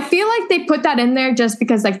 I feel like they put that in there just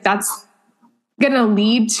because like that's going to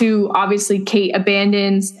lead to obviously Kate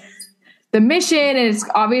abandons the mission, and it's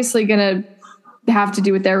obviously going to have to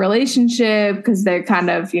do with their relationship because they're kind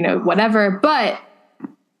of, whatever. But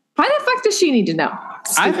why the fuck does she need to know?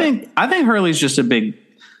 Stupid. I think Hurley's just a big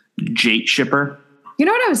Jate shipper. You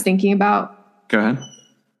know what I was thinking about? Go ahead.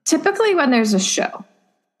 Typically when there's a show,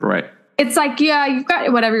 right? It's like, yeah, you've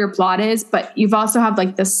got whatever your plot is, but you've also have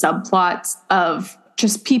like the subplots of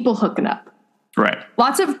just people hooking up. Right.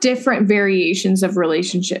 Lots of different variations of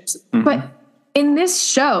relationships. Mm-hmm. But in this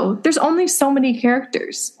show, there's only so many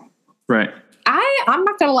characters. Right. I'm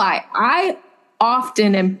not going to lie. I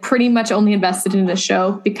often am pretty much only invested in a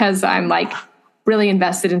show because I'm like really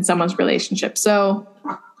invested in someone's relationship. So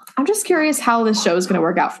I'm just curious how this show is going to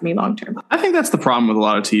work out for me long term. I think that's the problem with a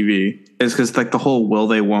lot of TV is because like the whole will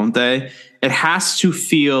they, won't they? It has to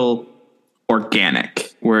feel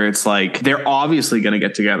organic where it's like they're obviously going to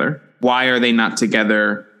get together. Why are they not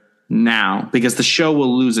together now? Because the show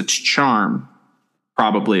will lose its charm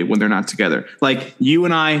probably when they're not together. Like you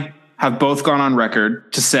and I have both gone on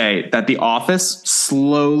record to say that The Office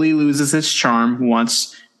slowly loses its charm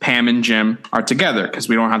once Pam and Jim are together because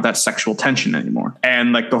we don't have that sexual tension anymore.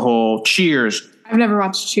 And like the whole Cheers. I've never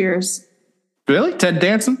watched Cheers. Really? Ted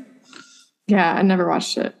Danson? Yeah, I never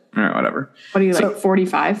watched it. All right, whatever. What are you, like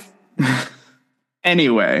 45?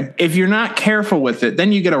 Anyway, if you're not careful with it,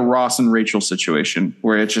 then you get a Ross and Rachel situation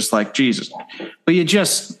where it's just like, Jesus. But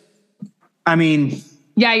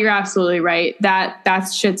yeah, you're absolutely right. That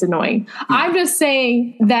shit's annoying. I'm just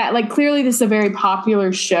saying that like clearly this is a very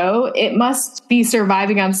popular show. It must be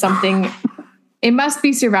surviving on something. It must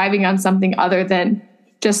be surviving on something other than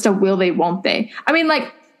just a will they, won't they. I mean,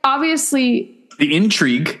 like obviously the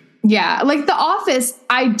intrigue. Yeah, like The Office,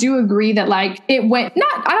 I do agree that like it went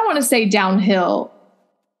I don't want to say downhill.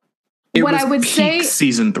 What I would say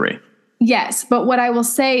season 3. Yes, but what I will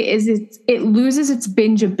say is it loses its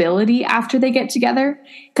bingeability after they get together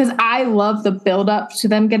because I love the build up to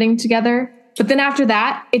them getting together. But then after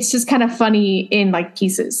that, it's just kind of funny in like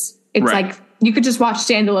pieces. It's right. Like you could just watch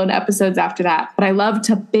standalone episodes after that. But I love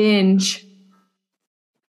to binge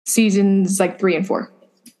seasons like 3 and 4.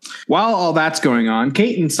 While all that's going on,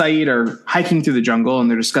 Kate and Saeed are hiking through the jungle and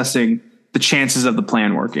they're discussing the chances of the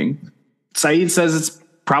plan working. Saeed says it's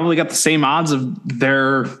probably got the same odds of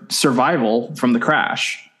their survival from the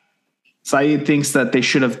crash. Saeed thinks that they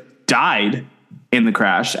should have died in the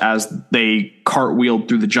crash as they cartwheeled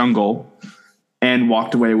through the jungle and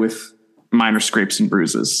walked away with minor scrapes and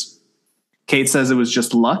bruises. Kate says it was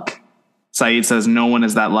just luck. Saeed says no one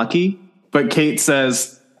is that lucky, but Kate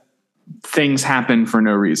says things happen for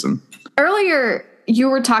no reason. Earlier, you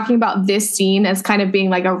were talking about this scene as kind of being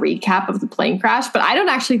like a recap of the plane crash, but I don't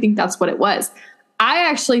actually think that's what it was. I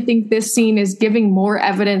actually think this scene is giving more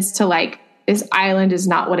evidence to like this island is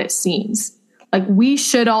not what it seems. Like we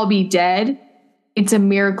should all be dead. It's a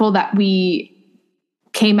miracle that we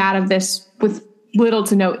came out of this with little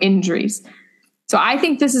to no injuries. So I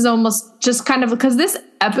think this is almost just kind of because this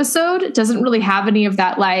episode doesn't really have any of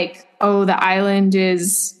that like, oh, the island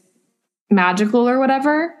is magical or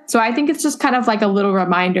whatever. So I think it's just kind of like a little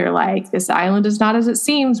reminder, like this island is not as it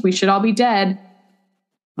seems. We should all be dead.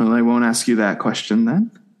 Well, I won't ask you that question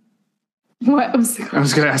then. What was the question? I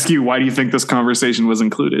was going to ask you, why do you think this conversation was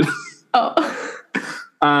included? Oh.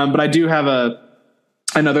 But I do have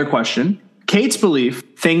another question. Kate's belief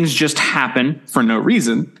things just happen for no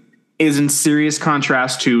reason is in serious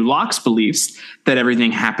contrast to Locke's beliefs that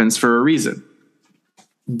everything happens for a reason.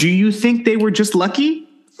 Do you think they were just lucky?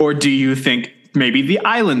 Or do you think maybe the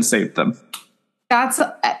island saved them? That's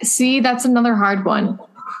another hard one.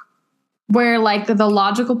 Where like the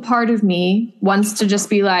logical part of me wants to just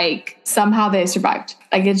be like, somehow they survived.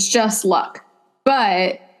 Like it's just luck.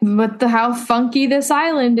 But how funky this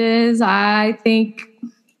island is, I think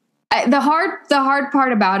the hard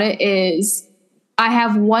part about it is I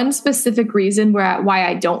have one specific reason why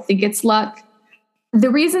I don't think it's luck. The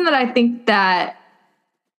reason that I think that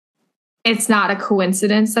it's not a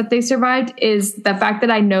coincidence that they survived is the fact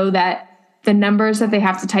that I know that the numbers that they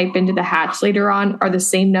have to type into the hatch later on are the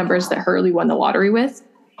same numbers that Hurley won the lottery with.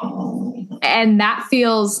 And that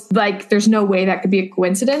feels like there's no way that could be a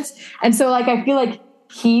coincidence. And so like, I feel like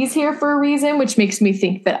he's here for a reason, which makes me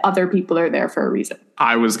think that other people are there for a reason.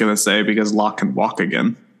 I was going to say because Locke can walk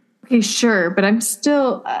again. Okay, sure. But I'm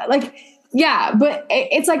still yeah, but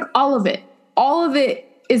it's like all of it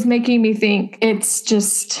is making me think it's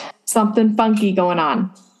just something funky going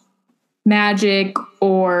on. Magic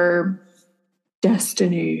or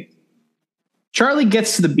destiny. Charlie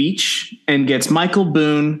gets to the beach and gets Michael,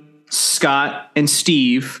 Boone, Scott, and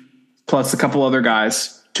Steve, plus a couple other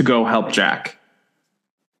guys, to go help Jack.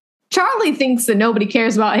 Charlie thinks that nobody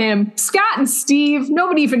cares about him. Scott and Steve,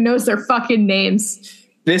 nobody even knows their fucking names.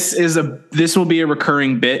 This will be a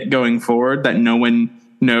recurring bit going forward that no one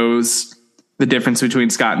knows the difference between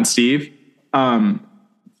Scott and Steve.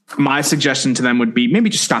 My suggestion to them would be maybe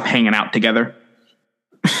just stop hanging out together.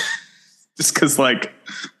 Just because, like...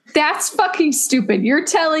 That's fucking stupid. You're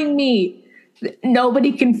telling me that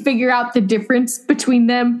nobody can figure out the difference between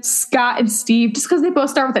them, Scott and Steve, just because they both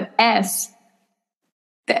start with an S.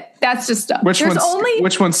 That's just stuff. Which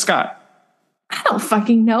one's Scott? I don't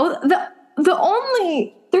fucking know.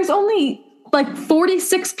 There's only like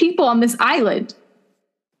 46 people on this island.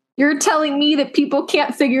 You're telling me that people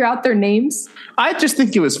can't figure out their names? I just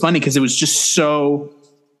think it was funny because it was just so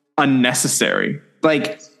unnecessary.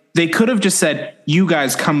 Like, they could have just said, you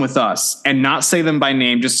guys come with us, and not say them by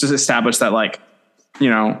name just to establish that, like, you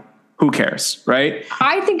know, who cares, right?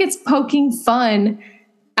 I think it's poking fun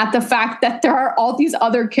at the fact that there are all these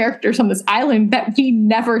other characters on this island that we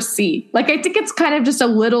never see. Like, I think it's kind of just a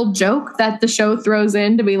little joke that the show throws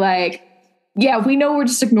in to be like, yeah, we know we're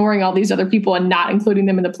just ignoring all these other people and not including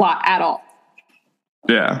them in the plot at all.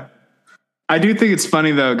 Yeah. I do think it's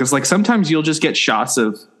funny, though, because, like, sometimes you'll just get shots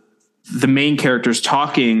of the main characters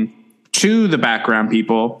talking to the background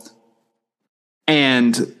people,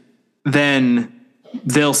 and then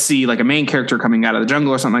they'll see like a main character coming out of the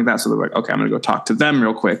jungle or something like that. So they're like, okay, I'm going to go talk to them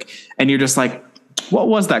real quick. And you're just like, what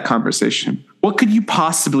was that conversation? What could you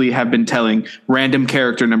possibly have been telling random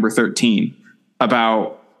character number 13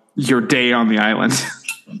 about your day on the island?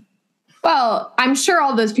 Well, I'm sure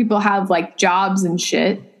all those people have like jobs and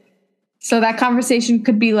shit. So that conversation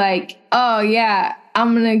could be like, oh yeah,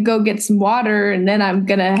 I'm going to go get some water and then I'm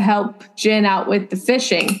going to help Jen out with the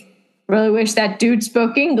fishing. Really wish that dude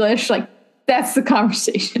spoke English. Like, that's the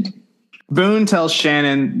conversation. Boone tells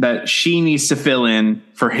Shannon that she needs to fill in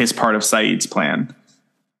for his part of Saeed's plan.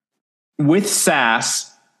 With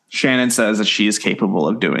sass, Shannon says that she is capable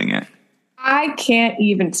of doing it. I can't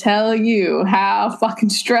even tell you how fucking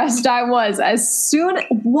stressed I was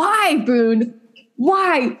why, Boone?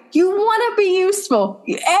 Why? You want to be useful.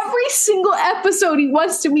 Every single episode he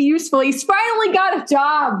wants to be useful. He's finally got a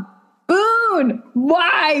job. Boone,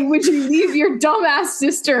 why would you leave your dumbass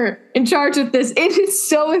sister in charge of this? It is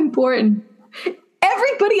so important.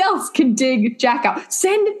 Everybody else can dig Jack out.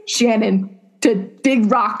 Send Shannon to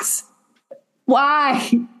dig rocks.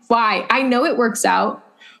 Why? Why? I know it works out,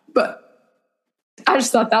 but I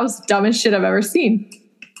just thought that was the dumbest shit I've ever seen.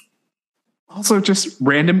 Also, just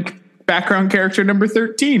random background character number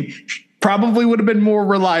 13. Probably would have been more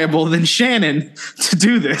reliable than Shannon to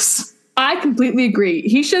do this. I completely agree.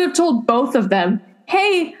 He should have told both of them,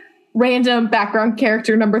 hey, random background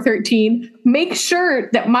character number 13, make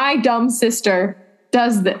sure that my dumb sister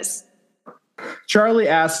does this. Charlie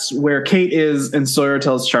asks where Kate is, and Sawyer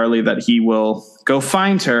tells Charlie that he will go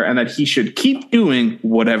find her and that he should keep doing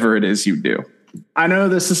whatever it is you do. I know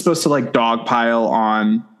this is supposed to like dogpile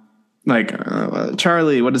on like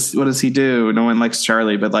Charlie. What does he do? No one likes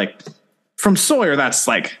Charlie, but like from Sawyer, that's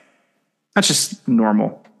just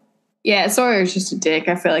normal. Yeah, Sawyer's just a dick.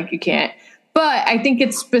 I feel like you can't. But I think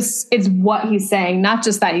it's what he's saying, not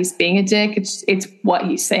just that he's being a dick. It's what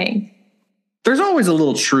he's saying. There's always a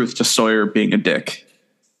little truth to Sawyer being a dick.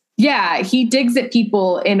 Yeah, he digs at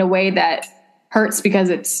people in a way that hurts because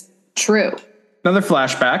it's true. Another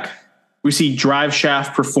flashback. We see Drive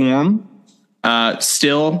Shaft perform.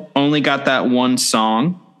 Still only got that one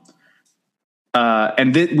song.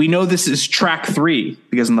 And we know this is track 3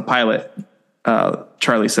 because in the pilot,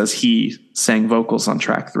 Charlie says he sang vocals on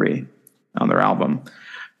track 3 on their album.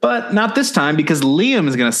 But not this time because Liam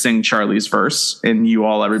is going to sing Charlie's verse in You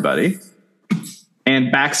All Everybody.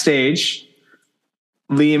 And backstage,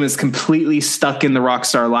 Liam is completely stuck in the rock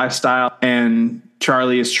star lifestyle, and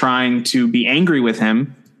Charlie is trying to be angry with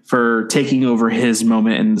him for taking over his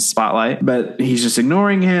moment in the spotlight. But he's just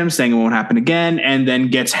ignoring him, saying it won't happen again, and then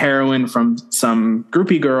gets heroin from some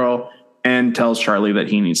groupie girl and tells Charlie that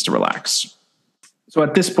he needs to relax. So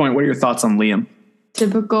at this point, what are your thoughts on Liam?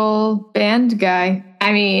 Typical band guy.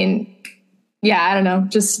 I mean, yeah, I don't know.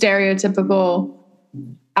 Just stereotypical.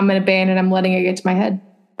 I'm in a band and I'm letting it get to my head.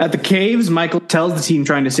 At the caves, Michael tells the team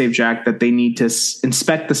trying to save Jack that they need to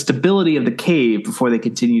inspect the stability of the cave before they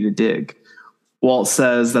continue to dig. Walt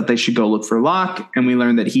says that they should go look for Locke, and we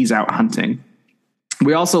learn that he's out hunting.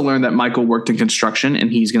 We also learn that Michael worked in construction, and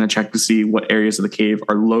he's going to check to see what areas of the cave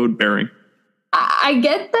are load-bearing. I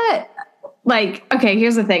get that. Like, okay,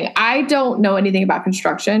 here's the thing. I don't know anything about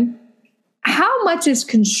construction. How much is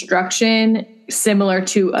construction similar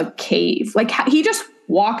to a cave? Like, he just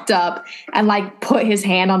walked up and like put his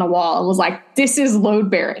hand on a wall and was like, this is load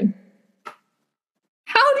bearing.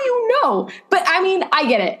 How do you know? But I mean, I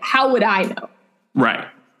get it. How would I know? Right.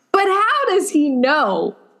 But how does he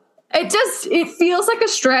know? It feels like a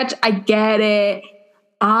stretch. I get it.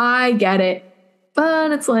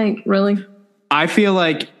 But it's like, really? I feel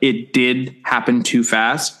like it did happen too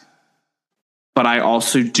fast, but I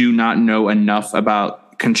also do not know enough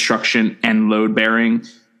about construction and load bearing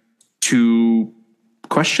to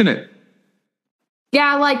question it.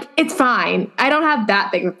 Yeah, like, it's fine. I don't have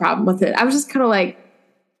that big of a problem with it. I was just kind of like,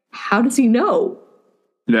 how does he know?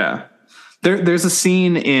 Yeah. There's a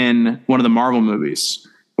scene in one of the Marvel movies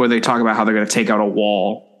where they talk about how they're going to take out a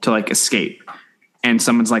wall to like escape. And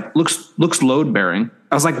someone's like, looks load bearing.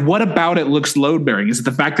 I was like, what about it looks load bearing? Is it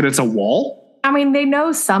the fact that it's a wall? I mean, they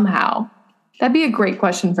know somehow. That'd be a great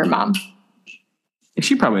question for Mom.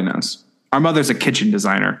 She probably knows. Our mother's a kitchen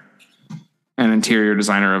designer, an interior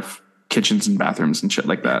designer of kitchens and bathrooms and shit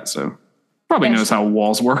like that. So probably knows how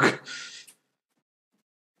walls work.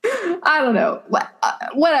 I don't know.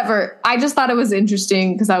 Whatever. I just thought it was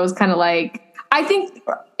interesting because I was kind of like, I think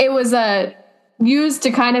it was used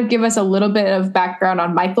to kind of give us a little bit of background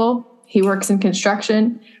on Michael. He works in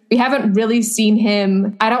construction. We haven't really seen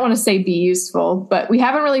him, I don't want to say be useful, but we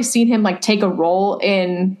haven't really seen him like take a role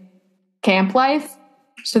in camp life.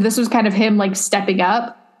 So this was kind of him like stepping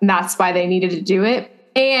up, and that's why they needed to do it.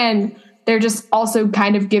 And they're just also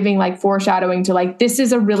kind of giving like foreshadowing to like, this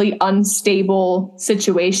is a really unstable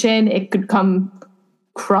situation. It could come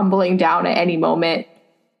crumbling down at any moment.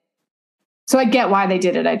 So I get why they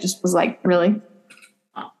did it. I just was like, really?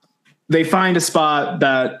 They find a spot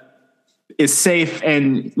that is safe,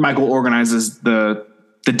 and Michael organizes the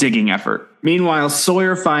digging effort. Meanwhile,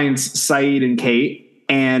 Sawyer finds Saeed and Kate,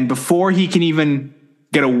 and before he can even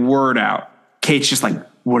get a word out, Kate's just like,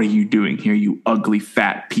 what are you doing here, you ugly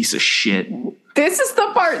fat piece of shit? This is the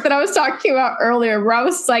part that I was talking about earlier where I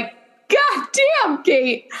was like, God damn,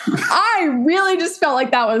 Kate. I really just felt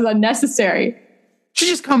like that was unnecessary. She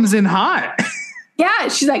just comes in hot. Yeah,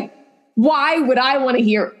 she's like, why would I want to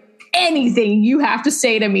hear anything you have to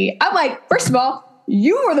say to me. I'm like, first of all,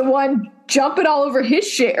 you were the one jumping all over his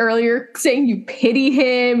shit earlier, saying you pity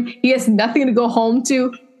him. He has nothing to go home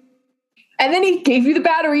to. And then he gave you the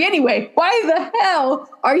battery anyway. Why the hell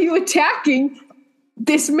are you attacking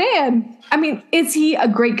this man? I mean, is he a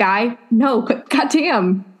great guy? No, but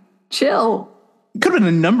goddamn, chill. Could have been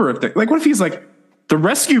a number of things. Like, what if he's like, the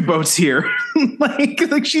rescue boat's here?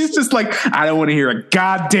 like she's just like, I don't want to hear a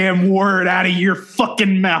goddamn word out of your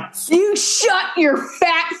fucking mouth. You shut your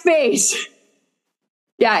fat face.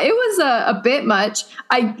 Yeah, it was a bit much.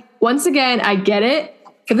 Once again, I get it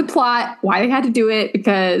for the plot, why they had to do it,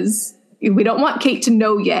 because we don't want Kate to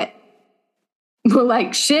know yet. We're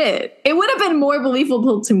like, shit. It would have been more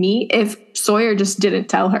believable to me if Sawyer just didn't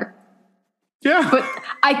tell her. Yeah. But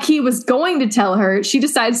Ike was going to tell her. She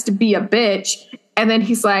decides to be a bitch. And then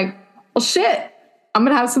he's like, well, shit, I'm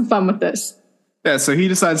going to have some fun with this. Yeah, so he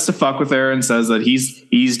decides to fuck with her and says that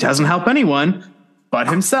he doesn't help anyone but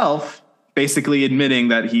himself, basically admitting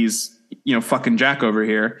that he's, fucking Jack over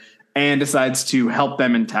here, and decides to help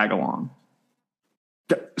them and tag along.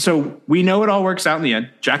 So we know it all works out in the end.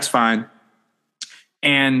 Jack's fine.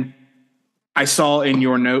 And I saw in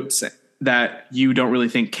your notes that you don't really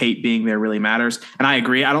think Kate being there really matters. And I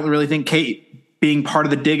agree. I don't really think Kate being part of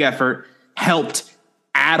the dig effort helped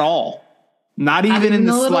at all. Not even in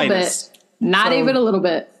the slightest. Not even a little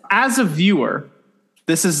bit. As a viewer,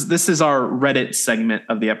 this is our Reddit segment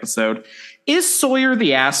of the episode. Is Sawyer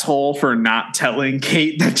the asshole for not telling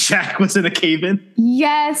Kate that Jack was in a cave-in?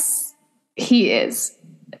 Yes, he is.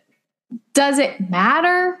 Does it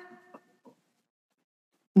matter?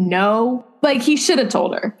 No. Like, he should have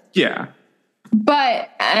told her. Yeah. But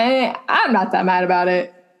I'm not that mad about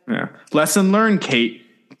it. Yeah. Lesson learned, Kate.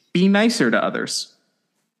 Be nicer to others.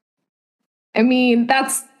 I mean,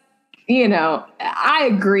 that's, I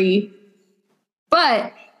agree.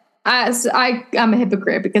 But I'm a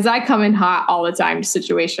hypocrite because I come in hot all the time to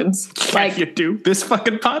situations. Like you do. This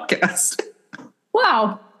fucking podcast.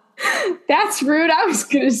 Wow. That's rude. I was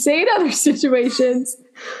going to say in other situations.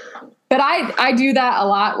 But I do that a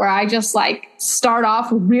lot where I just like start off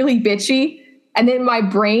really bitchy. And then my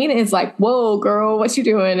brain is like, whoa, girl, what you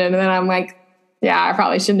doing? And then I'm like, yeah, I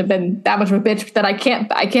probably shouldn't have been that much of a bitch, that I can't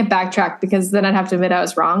backtrack because then I'd have to admit I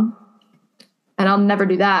was wrong. And I'll never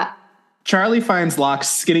do that. Charlie finds Locke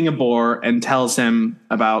skinning a boar and tells him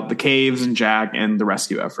about the caves and Jack and the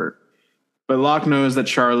rescue effort. But Locke knows that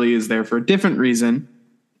Charlie is there for a different reason.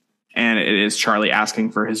 And it is Charlie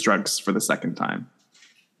asking for his drugs for the second time.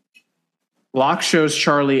 Locke shows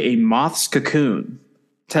Charlie a moth's cocoon,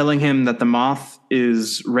 telling him that the moth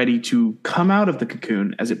is ready to come out of the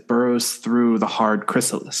cocoon as it burrows through the hard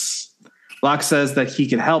chrysalis. Locke says that he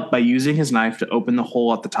could help by using his knife to open the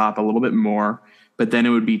hole at the top a little bit more, but then it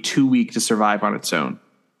would be too weak to survive on its own.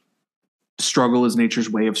 Struggle is nature's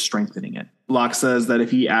way of strengthening it. Locke says that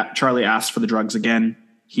if Charlie asks for the drugs again,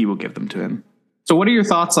 he will give them to him. So what are your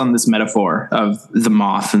thoughts on this metaphor of the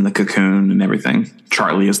moth and the cocoon and everything?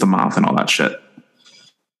 Charlie is the moth and all that shit.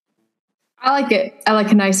 I like it. I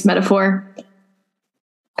like a nice metaphor.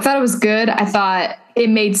 I thought it was good. I thought it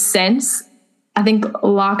made sense. I think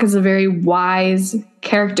Locke is a very wise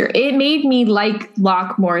character. It made me like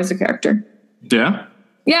Locke more as a character. Yeah?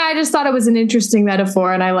 Yeah, I just thought it was an interesting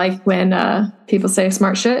metaphor, and I like when people say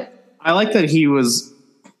smart shit. I like that he was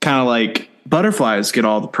kind of like, butterflies get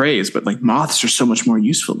all the praise, but like moths are so much more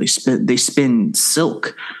useful. They spin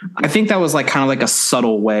silk. I think that was like kind of like a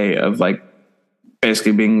subtle way of like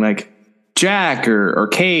basically being like Jack or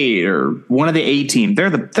Kate or one of the A-team. They're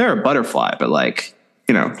a butterfly, but like,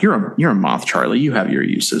 you're a moth, Charlie. You have your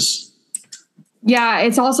uses. Yeah,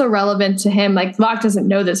 it's also relevant to him. Like Locke doesn't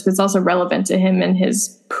know this, but it's also relevant to him in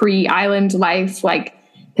his pre-island life. Like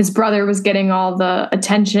his brother was getting all the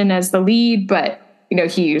attention as the lead, but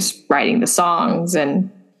he's writing the songs and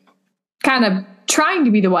kind of trying to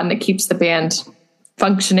be the one that keeps the band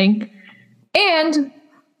functioning. And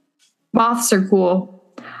moths are cool.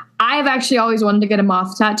 I've actually always wanted to get a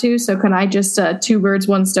moth tattoo. So can I just 2 birds,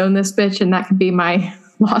 1 stone this bitch, and that could be my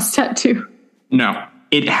lost tattoo? No.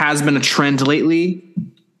 It has been a trend lately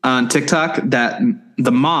on TikTok that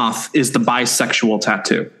the moth is the bisexual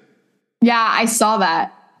tattoo. Yeah, I saw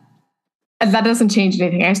that. And that doesn't change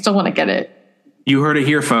anything. I still want to get it. You heard it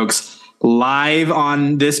here, folks. Live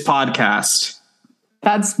on this podcast.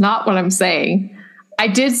 That's not what I'm saying. I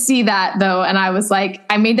did see that, though, and I was like,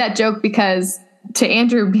 I made that joke to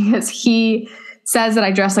Andrew because he says that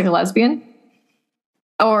I dress like a lesbian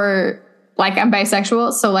or like I'm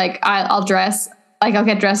bisexual. So like I'll dress like I'll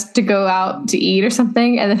get dressed to go out to eat or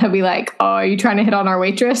something, and then he'll be like, "Oh, are you trying to hit on our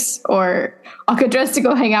waitress?" Or I'll get dressed to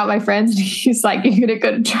go hang out with my friends, and he's like, "You're gonna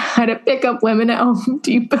go try to pick up women at Home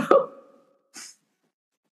Depot."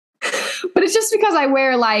 But it's just because I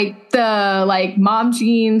wear like the like mom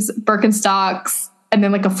jeans, Birkenstocks, and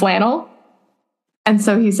then like a flannel, and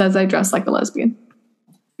so he says I dress like a lesbian.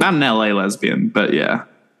 Not an LA lesbian, but yeah.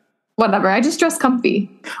 Whatever. I just dress comfy.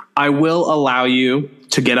 I will allow you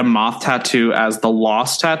to get a moth tattoo as the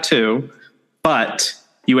lost tattoo, but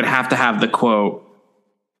you would have to have the quote,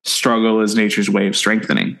 "Struggle is nature's way of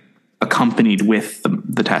strengthening," accompanied with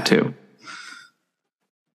the tattoo.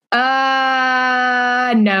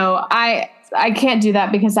 No, I can't do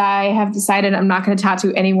that because I have decided I'm not going to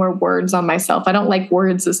tattoo any more words on myself. I don't like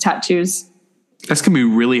words as tattoos. That's going to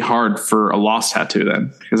be really hard for a lost tattoo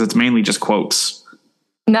then, because it's mainly just quotes.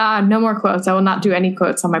 Nah, no more quotes. I will not do any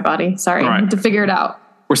quotes on my body. Sorry. Right. I have to figure it out.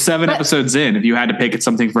 We're 7 episodes in. If you had to pick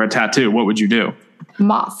something for a tattoo, what would you do?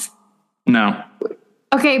 Moth. No.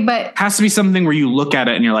 Okay, but... It has to be something where you look at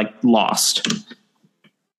it and you're like, lost.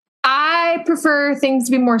 I prefer things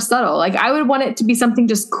to be more subtle. Like, I would want it to be something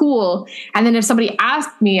just cool. And then if somebody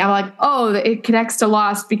asked me, I'm like, oh, it connects to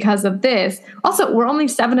Lost because of this. Also, we're only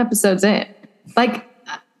 7 episodes in. Like,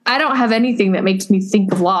 I don't have anything that makes me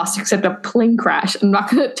think of Lost except a plane crash. I'm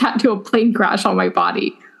not going to tattoo a plane crash on my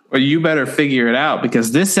body. Well, you better figure it out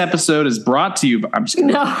because this episode is brought to you by... I'm just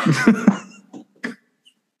kidding. No.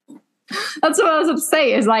 That's what I was going to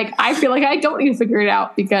say is like, I feel like I don't need to figure it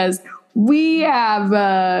out because we have,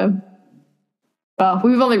 well,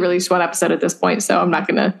 we've only released 1 episode at this point, so I'm not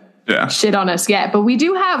going to shit on us yet. But we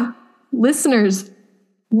do have listeners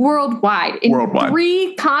worldwide in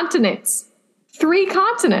 3 continents. 3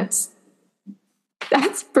 continents.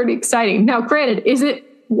 That's pretty exciting. Now, granted, is it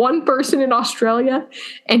 1 person in Australia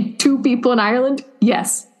and 2 people in Ireland?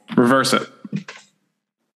 Yes. Reverse it.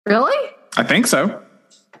 Really? I think so.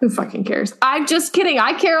 Who fucking cares? I'm just kidding.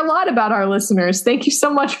 I care a lot about our listeners. Thank you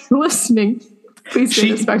so much for listening. Please say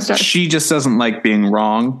this 5 stars. She just doesn't like being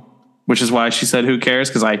wrong, which is why she said, who cares?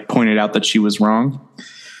 Because I pointed out that she was wrong.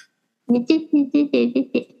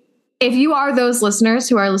 If you are those listeners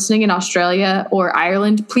who are listening in Australia or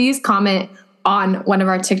Ireland, please comment on one of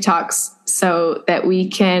our TikToks so that we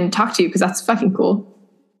can talk to you because that's fucking cool.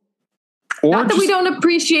 Or not that we don't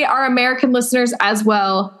appreciate our American listeners as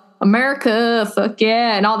well. America, fuck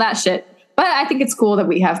yeah, and all that shit. But I think it's cool that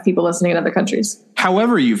we have people listening in other countries.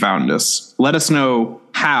 However you found us, let us know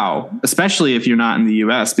how, especially if you're not in the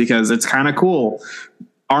US, because it's kind of cool.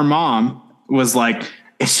 Our mom was like,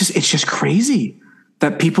 it's just crazy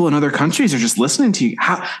that people in other countries are just listening to you.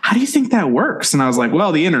 How do you think that works? And I was like,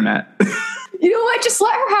 well, the internet. You know what? Just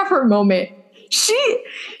let her have her moment.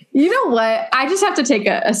 You know what? I just have to take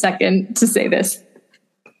a second to say this.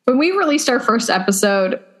 When we released our first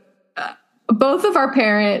episode, both of our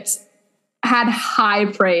parents had high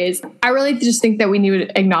praise. I really just think that we need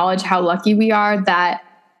to acknowledge how lucky we are that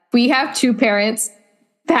we have 2 parents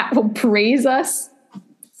that will praise us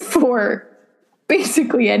for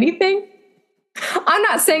basically anything. I'm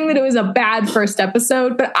not saying that it was a bad first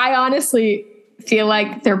episode, but I honestly feel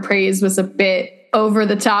like their praise was a bit over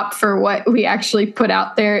the top for what we actually put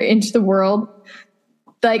out there into the world.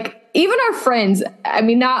 Like, even our friends, I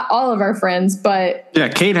mean, not all of our friends, but... Yeah,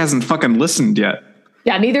 Kate hasn't fucking listened yet.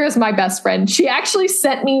 Yeah, neither is my best friend. She actually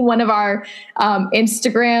sent me one of our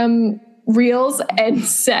Instagram reels and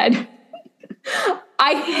said,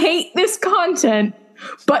 I hate this content,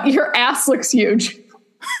 but your ass looks huge.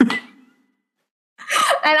 And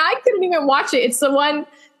I couldn't even watch it. It's the one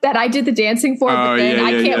that I did the dancing for, but then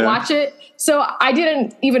I can't watch it. So I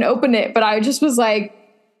didn't even open it, but I just was like,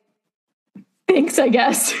 thanks, I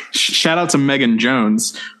guess. Shout out to Megan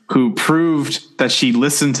Jones, who proved that she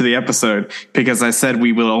listened to the episode because I said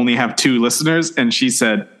we will only have 2 listeners, and she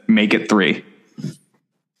said, make it 3.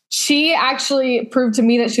 She actually proved to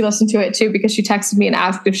me that she listened to it too because she texted me and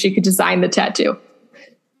asked if she could design the tattoo.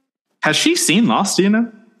 Has she seen Lost, do you know?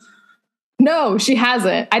 No, she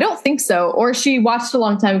hasn't. I don't think so. Or she watched a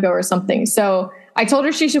long time ago or something. So I told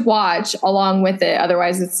her she should watch along with it.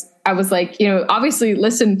 Otherwise, I was like, obviously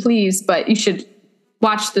listen, please, but you should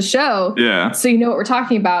watch the show. Yeah. So you know what we're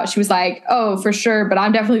talking about. She was like, oh, for sure. But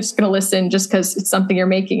I'm definitely just going to listen just because it's something you're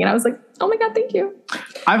making. And I was like, oh my God, thank you.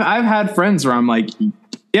 I've had friends where I'm like,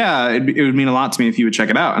 yeah, it would mean a lot to me if you would check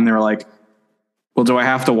it out. And they were like, well, do I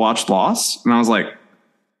have to watch Lost? And I was like,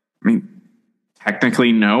 I mean,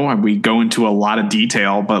 technically, no. We go into a lot of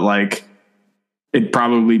detail, but like, it'd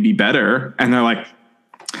probably be better. And they're like,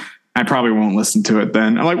 I probably won't listen to it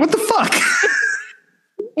then. I'm like, what the fuck?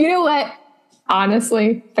 You know what?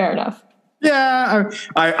 Honestly, fair enough. Yeah,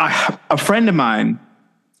 a friend of mine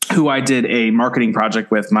who I did a marketing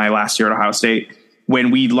project with my last year at Ohio State,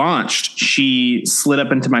 when we launched, she slid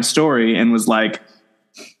up into my story and was like,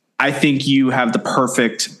 I think you have the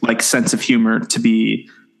perfect like sense of humor to be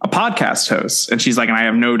a podcast host. And she's like, and I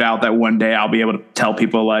have no doubt that one day I'll be able to tell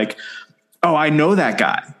people like, oh, I know that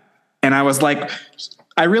guy. And I was like,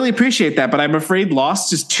 I really appreciate that, but I'm afraid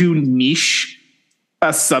Lost is too niche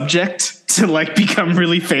a subject to like become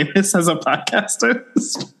really famous as a podcast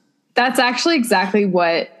host. That's actually exactly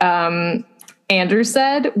what Andrew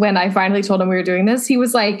said when I finally told him we were doing this. He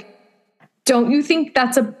was like, don't you think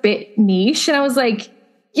that's a bit niche? And I was like,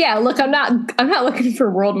 yeah, look, I'm not looking for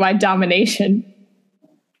worldwide domination.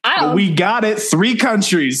 We got it. 3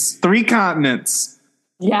 countries, 3 continents.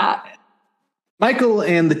 Yeah. Michael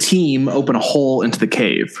and the team open a hole into the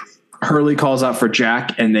cave. Hurley calls out for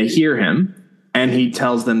Jack and they hear him, and he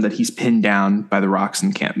tells them that he's pinned down by the rocks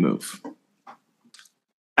and can't move.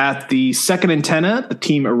 At the second antenna, the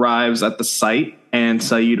team arrives at the site, and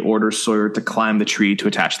Saeed orders Sawyer to climb the tree to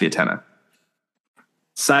attach the antenna.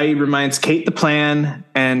 Saeed reminds Kate the plan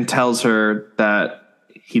and tells her that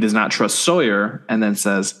he does not trust Sawyer, and then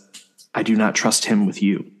says, I do not trust him with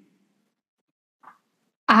you.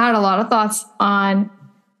 I had a lot of thoughts on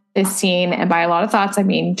this scene, and by a lot of thoughts, I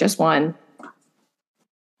mean just one.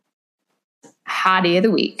 Hottie of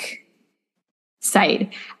the week,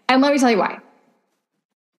 Saeed. And let me tell you why.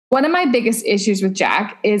 One of my biggest issues with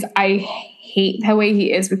Jack is I hate the way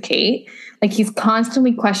he is with Kate. Like, he's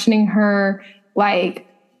constantly questioning her, like,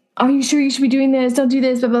 are you sure you should be doing this? Don't do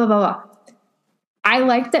this, blah, blah, blah, blah. I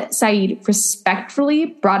like that Saeed respectfully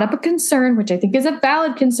brought up a concern, which I think is a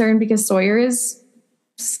valid concern because Sawyer is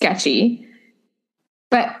sketchy.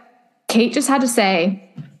 But Kate just had to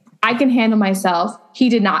say, I can handle myself. He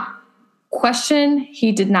did not question.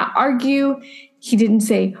 He did not argue. He didn't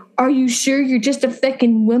say, are you sure you're just a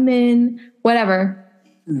fucking woman? Whatever.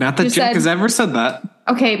 Not that Jack has ever said that.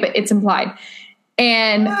 Okay, but it's implied.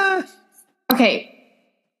 And okay,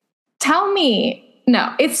 tell me.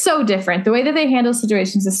 No, it's so different. The way that they handle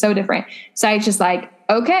situations is so different. So I just like,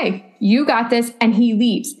 okay, you got this. And he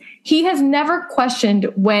leaves. He has never questioned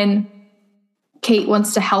when Kate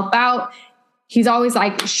wants to help out. He's always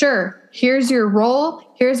like, sure, here's your role.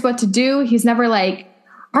 Here's what to do. He's never like,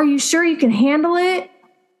 are you sure you can handle it?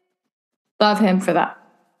 Love him for that.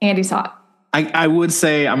 Andy's hot. I would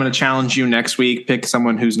say I'm going to challenge you next week. Pick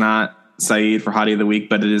someone who's not Saeed for Hottie of the Week,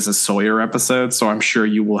 but it is a Sawyer episode. So I'm sure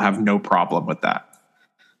you will have no problem with that.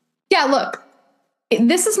 Yeah, look,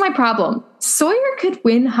 this is my problem. Sawyer could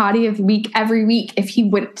win Hottie of the Week every week if he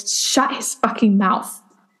would shut his fucking mouth.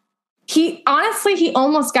 He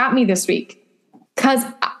almost got me this week because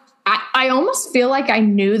I almost feel like I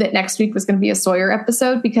knew that next week was going to be a Sawyer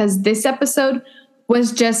episode because this episode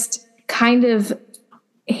was just kind of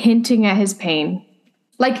hinting at his pain.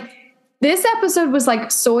 Like, this episode was like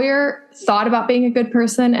Sawyer thought about being a good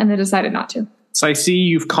person and then decided not to. So I see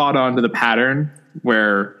you've caught on to the pattern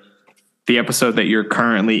where the episode that you're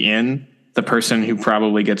currently in, the person who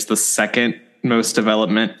probably gets the second most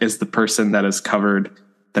development is the person that is covered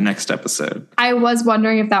the next episode. I was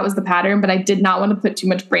wondering if that was the pattern, but I did not want to put too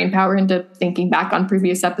much brain power into thinking back on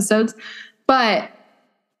previous episodes. But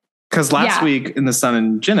because last week in the Sun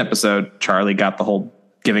and Jin episode, Charlie got the whole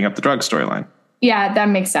giving up the drug storyline. Yeah, that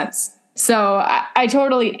makes sense. So I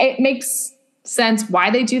totally, it makes sense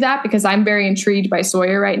why they do that because I'm very intrigued by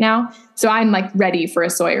Sawyer right now. So I'm like ready for a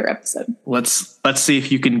Sawyer episode. Let's see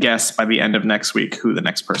if you can guess by the end of next week who the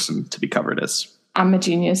next person to be covered is. I'm a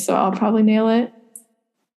genius, so I'll probably nail it.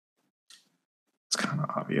 It's kind of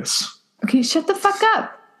obvious. Okay, shut the fuck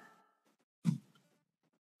up.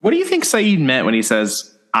 What do you think Saeed meant when he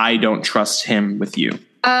says, I don't trust him with you?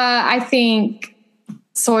 I think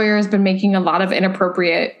Sawyer has been making a lot of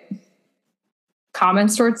inappropriate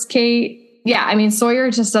comments towards Kate. Yeah, I mean,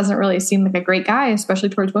 Sawyer just doesn't really seem like a great guy, especially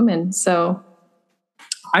towards women. So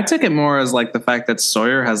I took it more as like the fact that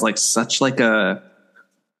Sawyer has like such like a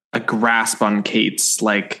grasp on Kate's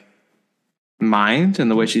like mind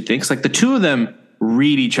and the way she thinks. Like the two of them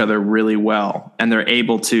read each other really well and they're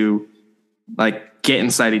able to like get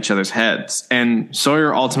inside each other's heads. And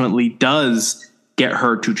Sawyer ultimately does get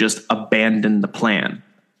her to just abandon the plan.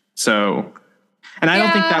 So, and I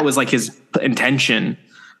don't think that was like his intention,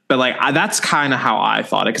 but like that's kind of how I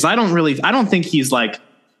thought it. Cause I don't think he's like,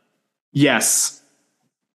 yes,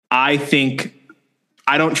 I think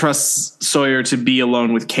I don't trust Sawyer to be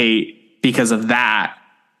alone with Kate because of that.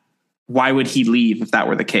 Why would he leave if that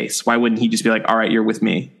were the case? Why wouldn't he just be like, all right, you're with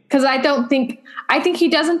me? Because I think he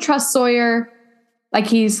doesn't trust Sawyer. Like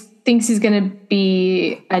he's thinks he's going to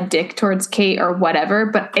be a dick towards Kate or whatever,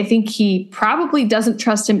 but I think he probably doesn't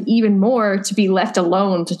trust him even more to be left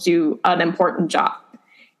alone to do an important job.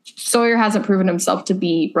 Sawyer hasn't proven himself to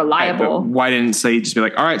be reliable. Right, why didn't say just be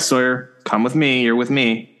like, all right, Sawyer, come with me. You're with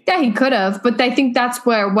me. Yeah, he could have, but I think that's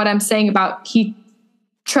where what I'm saying about he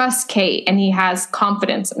trusts Kate and he has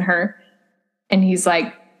confidence in her. And he's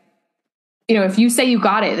like, you know, if you say you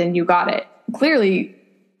got it, then you got it. Clearly,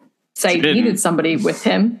 Said needed somebody with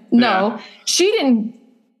him. No, she didn't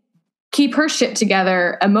keep her shit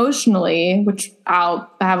together emotionally, which I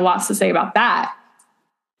have lots to say about that.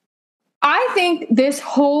 I think this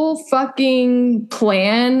whole fucking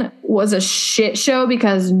plan was a shit show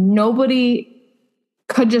because nobody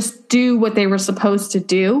could just do what they were supposed to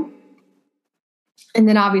do. And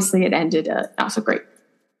then obviously it ended not so great.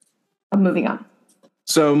 I'm moving on.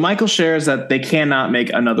 So Michael shares that they cannot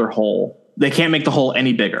make another hole. They can't make the hole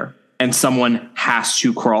any bigger. And someone has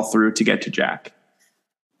to crawl through to get to Jack.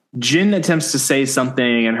 Jin attempts to say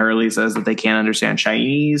something and Hurley says that they can't understand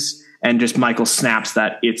Chinese. And just Michael snaps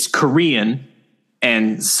that it's Korean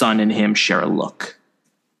and Sun and him share a look.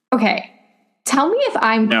 Okay. Tell me if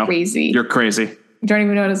I'm crazy. You're crazy. You don't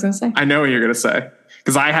even know what I was going to say? I know what you're going to say.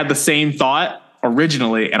 Because I had the same thought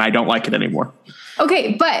originally and I don't like it anymore.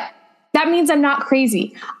 Okay, but that means I'm not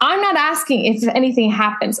crazy. I'm not asking if anything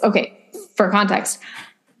happens. Okay, for context.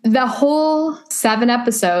 The whole 7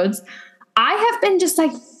 episodes, I have been just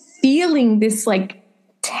like feeling this like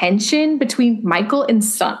tension between Michael and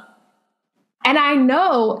Sun. And I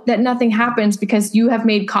know that nothing happens because you have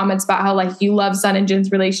made comments about how like you love Sun and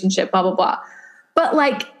Jin's relationship, blah, blah, blah. But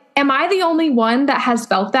like, am I the only one that has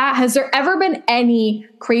felt that? Has there ever been any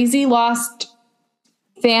crazy lost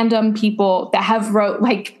fandom people that have wrote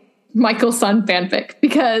like Michael Sun fanfic?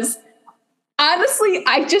 Because honestly,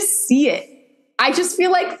 I just see it. I just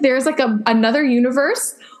feel like there's like another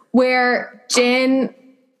universe where Jin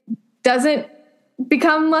doesn't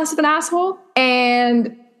become less of an asshole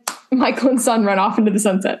and Michael and Sun run off into the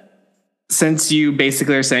sunset. Since you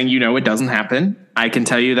basically are saying, it doesn't happen, I can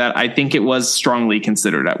tell you that I think it was strongly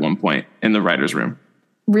considered at one point in the writer's room.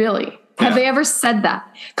 Really? Yeah. Have they ever said that?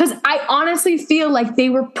 Because I honestly feel like they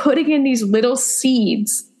were putting in these little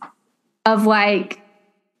seeds of like,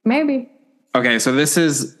 maybe. Okay, so this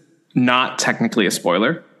is not technically a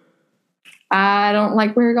spoiler. I don't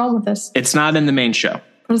like where you're going with this. It's not in the main show.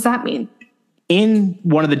 What does that mean? In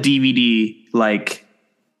one of the DVD like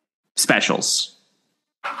specials,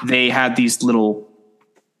 they had these little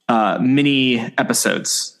mini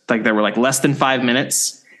episodes. Like they were like less than 5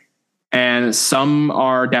 minutes, and some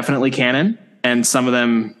are definitely canon, and some of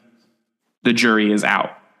them the jury is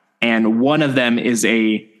out. And one of them is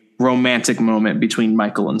a romantic moment between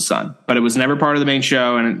Michael and Sun, but it was never part of the main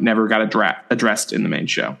show and it never got addressed in the main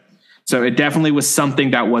show. So it definitely was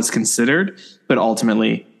something that was considered, but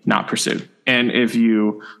ultimately not pursued. And if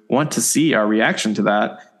you want to see our reaction to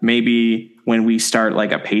that, maybe when we start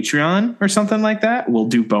like a Patreon or something like that, we'll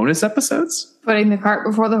do bonus episodes. Putting the cart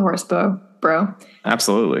before the horse, bro.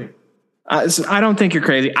 Absolutely. So I don't think you're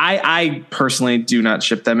crazy. I personally do not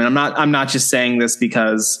ship them. And I'm not just saying this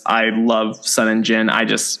because I love Sun and Jin. I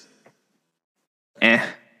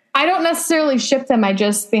don't necessarily ship them. I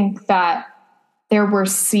just think that there were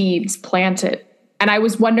seeds planted. And I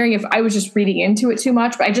was wondering if I was just reading into it too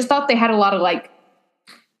much, but I just thought they had a lot of like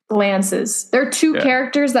glances. They're two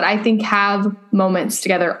characters that I think have moments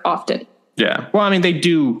together often. Yeah. Well, I mean, they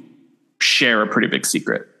do share a pretty big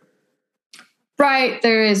secret. Right.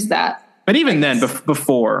 There is that. But even then,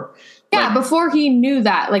 before. Yeah, like, before he knew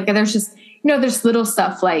that, like there's just, there's little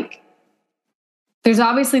stuff like, there's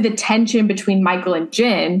obviously the tension between Michael and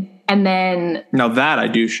Jin, and then... Now that I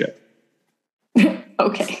do ship.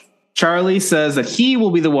 Okay. Charlie says that he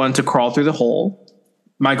will be the one to crawl through the hole.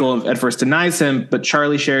 Michael at first denies him, but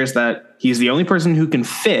Charlie shares that he's the only person who can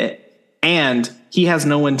fit, and he has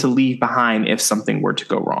no one to leave behind if something were to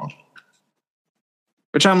go wrong.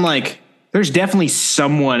 Which I'm like, there's definitely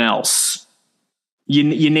someone else.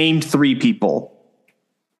 You named 3 people,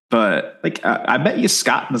 but like I bet you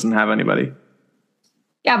Scott doesn't have anybody.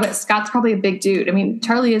 Yeah, but Scott's probably a big dude. I mean,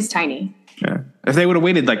 Charlie is tiny. Yeah. If they would have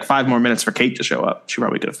waited like 5 more minutes for Kate to show up, she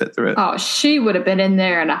probably could have fit through it. Oh, she would have been in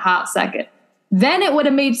there in a hot second. Then it would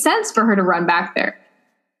have made sense for her to run back there.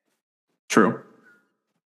 True.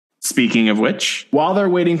 Speaking of which, while they're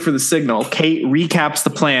waiting for the signal, Kate recaps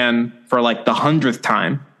the plan for like the 100th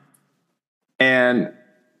time. And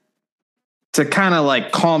to kind of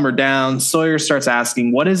like calm her down, Sawyer starts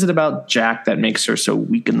asking, what is it about Jack that makes her so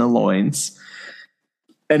weak in the loins?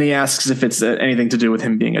 And he asks if it's anything to do with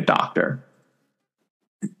him being a doctor.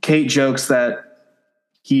 Kate jokes that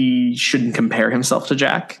he shouldn't compare himself to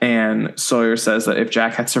Jack. And Sawyer says that if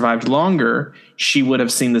Jack had survived longer, she would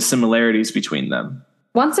have seen the similarities between them.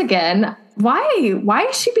 Once again, why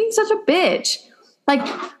is she being such a bitch? Like,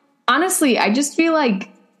 honestly, I just feel like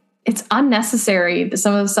it's unnecessary,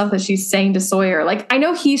 some of the stuff that she's saying to Sawyer. Like, I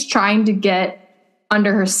know he's trying to get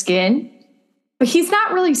under her skin, but he's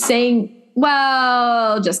not really saying,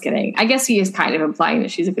 well, just kidding. I guess he is kind of implying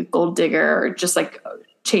that she's like a gold digger or just like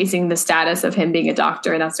chasing the status of him being a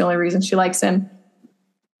doctor, and that's the only reason she likes him.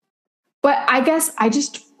 But I guess I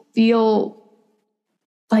just feel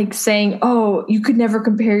like saying, oh, you could never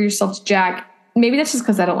compare yourself to Jack. Maybe that's just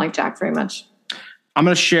because I don't like Jack very much. I'm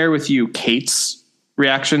going to share with you Kate's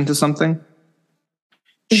reaction to something.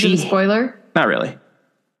 Is it a spoiler? Not really.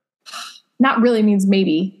 Not really means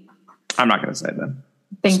maybe. I'm not going to say that.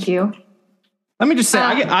 Thank you. Let me just say,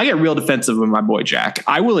 I get real defensive with my boy Jack.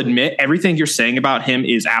 I will admit everything you're saying about him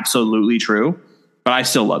is absolutely true, but I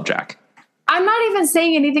still love Jack. I'm not even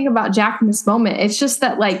saying anything about Jack in this moment. It's just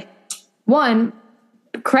that, like, one,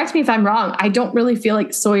 correct me if I'm wrong, I don't really feel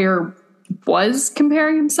like Sawyer was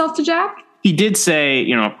comparing himself to Jack. He did say,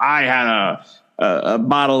 you know, if I had a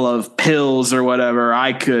bottle of pills or whatever,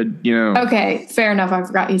 I could, you know. Okay, fair enough. I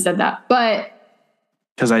forgot he said that. But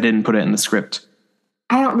because I didn't put it in the script.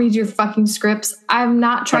 I don't read your fucking scripts. I'm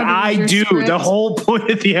not trying to read your script. I do. Script. The whole point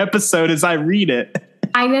of the episode is I read it.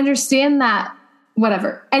 I understand that.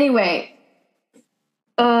 Whatever. Anyway,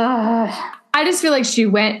 I just feel like she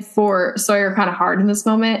went for Sawyer kind of hard in this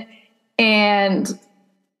moment. And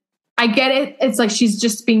I get it. It's like she's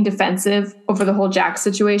just being defensive over the whole Jack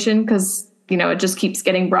situation because, you know, it just keeps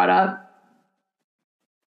getting brought up.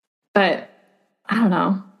 But I don't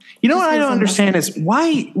know. You know what I don't understand is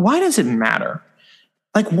why does it matter?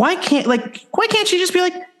 Like, why can't she just be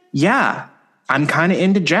like, yeah, I'm kind of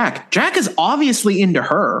into Jack. Jack is obviously into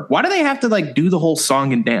her. Why do they have to like do the whole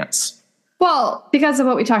song and dance? Well, because of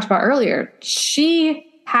what we talked about earlier,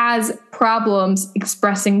 she has problems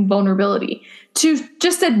expressing vulnerability. To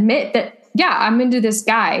just admit that, yeah, I'm into this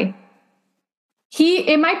guy.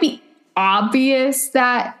 It might be obvious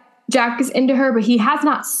that Jack is into her, but he has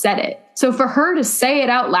not said it. So for her to say it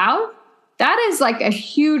out loud, that is like a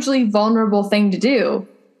hugely vulnerable thing to do.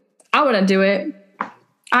 I wouldn't do it.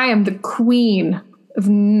 I am the queen of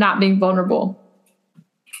not being vulnerable.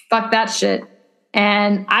 Fuck that shit.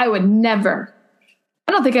 And I would never.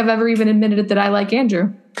 I don't think I've ever even admitted that I like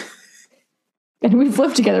Andrew. And we've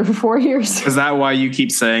lived together for 4 years. Is that why you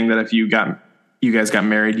keep saying that if you guys got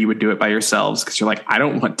married, you would do it by yourselves? Because you're like, I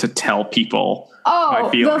don't want to tell people my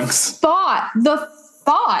feelings. The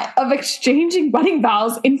thought of exchanging wedding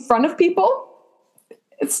vows in front of people,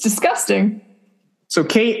 it's disgusting. So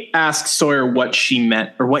Kate asks Sawyer what she meant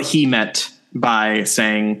or what he meant by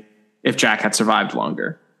saying if Jack had survived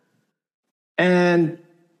longer. And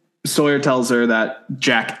Sawyer tells her that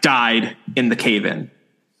Jack died in the cave-in.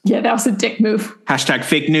 Yeah, that was a dick move. Hashtag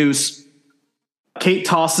fake news. Kate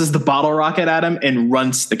tosses the bottle rocket at him and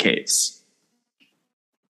runs to the caves.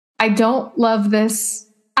 I don't love this.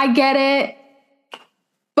 I get it.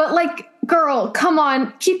 But like, girl, come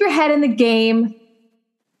on, keep your head in the game.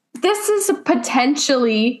 This is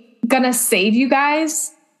potentially gonna save you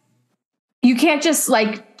guys. You can't just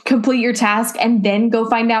like complete your task and then go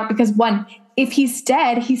find out, because one, if he's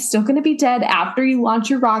dead, he's still gonna be dead after you launch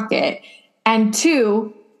your rocket. And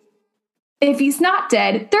two, if he's not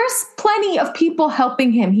dead, there's plenty of people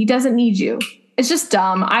helping him. He doesn't need you. It's just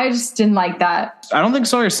dumb. I just didn't like that. I don't think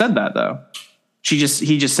Sawyer said that though. He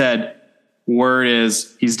just said, word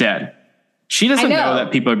is he's dead. She doesn't know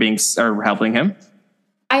that people are helping him.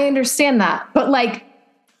 I understand that, but like,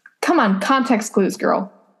 come on, context clues,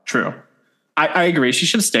 girl. True. I agree. She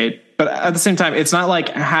should have stayed, but at the same time, it's not like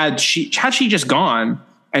had she just gone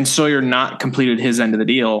and Sawyer not completed his end of the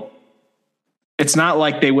deal, it's not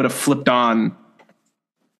like they would have flipped on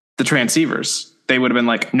the transceivers. They would have been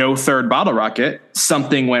like, no third bottle rocket.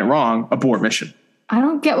 Something went wrong. Abort mission. I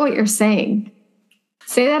don't get what you're saying.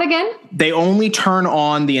 Say that again. They only turn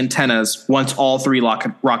on the antennas once all three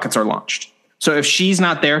rockets are launched. So if she's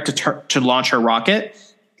not there to launch her rocket,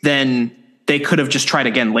 then they could have just tried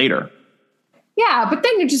again later. Yeah, but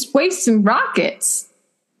then you're just wasting rockets.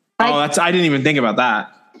 Like, I didn't even think about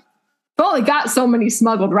that. We've only got so many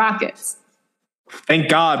smuggled rockets. Thank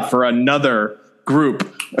God for another group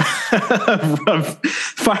of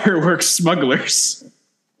fireworks smugglers.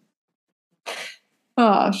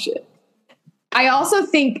 Oh, shit. I also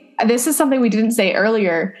think this is something we didn't say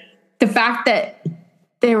earlier. The fact that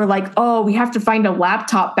they were like, oh, we have to find a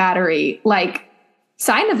laptop battery. Like,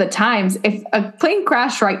 sign of the times. If a plane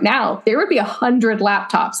crashed right now, there would be 100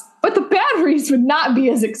 laptops, but the batteries would not be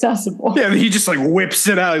as accessible. Yeah, he just like whips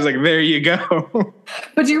it out. He's like, there you go.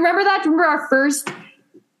 But do you remember that? Do you remember our first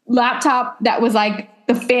laptop that was like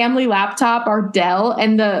the family laptop, our Dell,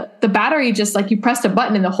 and the battery just like you pressed a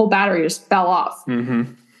button and the whole battery just fell off.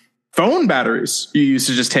 Mm-hmm. Phone batteries you used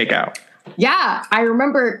to just take out. Yeah, I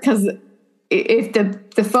remember because if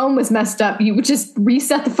the phone was messed up, you would just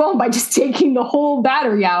reset the phone by just taking the whole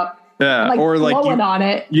battery out. Yeah, like or like blowing on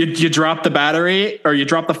it. You drop the battery or you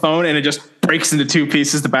drop the phone and it just breaks into two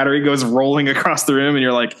pieces. The battery goes rolling across the room and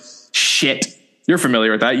you're like, shit. You're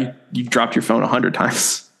familiar with that. You dropped your phone 100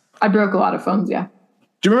 times. I broke a lot of phones, yeah.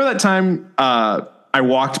 Do you remember that time I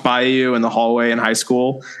walked by you in the hallway in high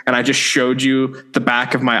school and I just showed you the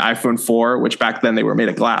back of my iPhone 4, which back then they were made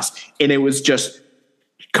of glass, and it was just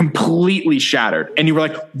completely shattered. And you were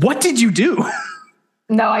like, what did you do?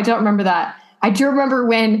 No, I don't remember that. I do remember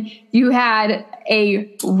when you had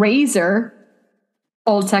a razor,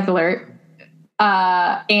 old tech alert,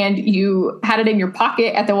 and you had it in your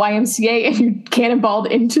pocket at the YMCA and you cannonballed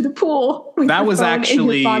into the pool. That was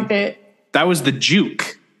actually, that was the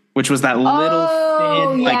Juke, which was that little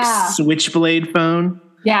thin, like switchblade phone.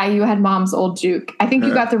 Yeah, you had mom's old Juke. I think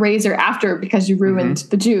you got the razor after because you ruined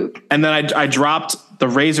the Juke. And then I dropped the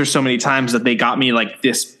razor so many times that they got me like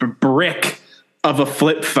this brick of a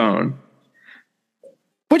flip phone,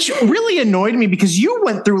 which really annoyed me because you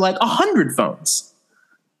went through like 100 phones.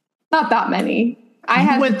 Not that many.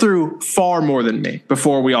 I went through far more than me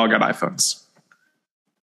before we all got iPhones.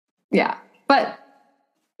 Yeah, but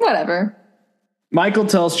whatever. Michael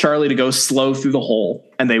tells Charlie to go slow through the hole,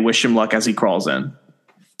 and they wish him luck as he crawls in.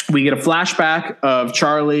 We get a flashback of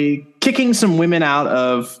Charlie kicking some women out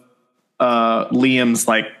of Liam's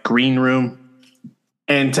like green room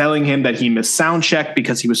and telling him that he missed sound check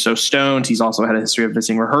because he was so stoned. He's also had a history of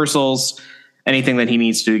missing rehearsals, anything that he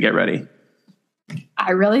needs to do to get ready.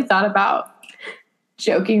 I really thought about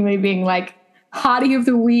jokingly being like, hottie of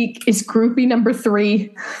the week is groupie number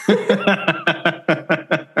 3.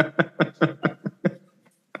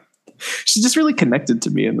 She's just really connected to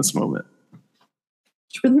me in this moment.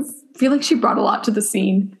 I really feel like she brought a lot to the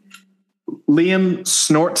scene. Liam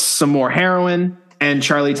snorts some more heroin, and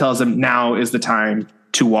Charlie tells him now is the time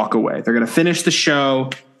to walk away. They're going to finish the show,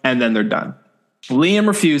 and then they're done. Liam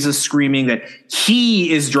refuses, screaming that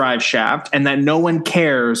he is drive shaft and that no one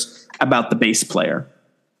cares about the bass player.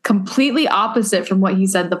 Completely opposite from what he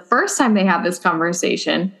said the first time they had this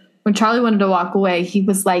conversation. When Charlie wanted to walk away, he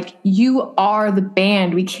was like, you are the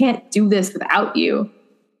band. We can't do this without you.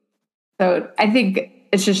 So I think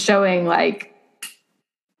it's just showing like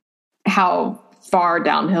how far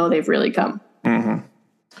downhill they've really come.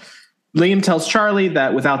 Mm-hmm. Liam tells Charlie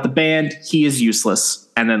that without the band, he is useless,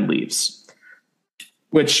 and then leaves.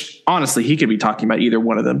 Which, honestly, he could be talking about either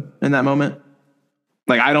one of them in that moment.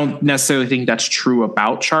 Like, I don't necessarily think that's true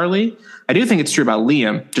about Charlie. I do think it's true about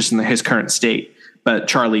Liam, just in his current state. But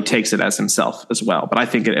Charlie takes it as himself as well. But I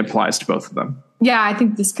think it applies to both of them. Yeah, I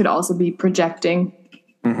think this could also be projecting.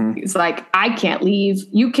 Mm-hmm. It's like, I can't leave.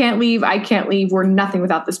 You can't leave. I can't leave. We're nothing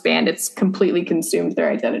without this band. It's completely consumed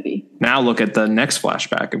their identity. Now look at the next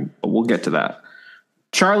flashback, and we'll get to that.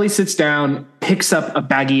 Charlie sits down, picks up a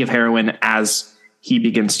baggie of heroin as he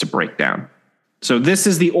begins to break down. So this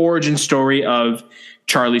is the origin story of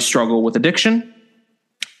Charlie's struggle with addiction.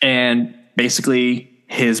 And basically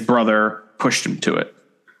his brother pushed him to it.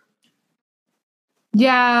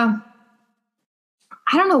 Yeah.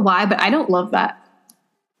 I don't know why, but I don't love that.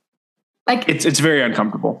 Like it's very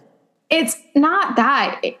uncomfortable. It's not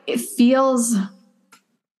that. It feels...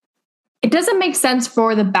 It doesn't make sense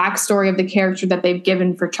for the backstory of the character that they've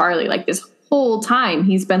given for Charlie. Like this whole time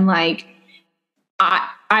he's been like,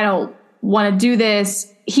 I don't want to do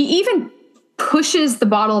this. He even pushes the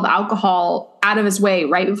bottle of alcohol out of his way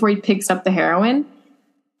right before he picks up the heroin.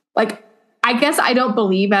 Like, I guess I don't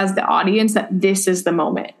believe as the audience that this is the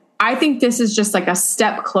moment. I think this is just like a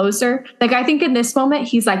step closer. Like, I think in this moment,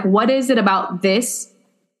 he's like, what is it about this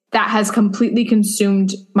that has completely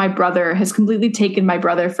consumed my brother, has completely taken my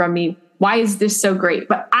brother from me? Why is this so great?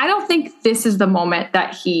 But I don't think this is the moment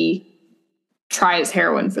that he tries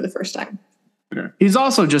heroin for the first time. He's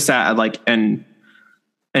also just at like an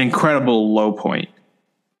incredible low point.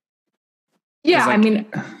 Yeah, like, I mean,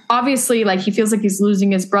 obviously, like he feels like he's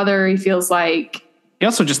losing his brother. He feels like he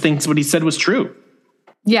also just thinks what he said was true.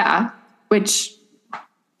 Yeah, which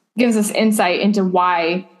gives us insight into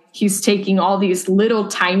why he's taking all these little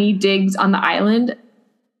tiny digs on the island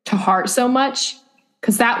to heart so much.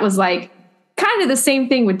 Because that was like kind of the same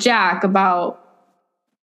thing with Jack about,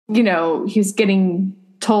 you know, he's getting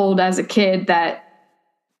told as a kid that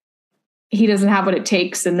he doesn't have what it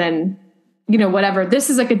takes. And then, you know, whatever. This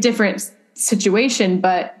is like a different situation,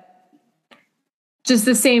 but just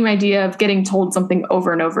the same idea of getting told something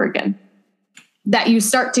over and over again, that you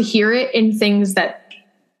start to hear it in things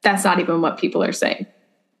that's not even what people are saying.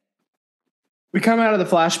 We come out of the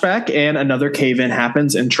flashback and another cave-in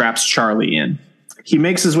happens and traps Charlie in. He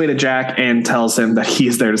makes his way to Jack and tells him that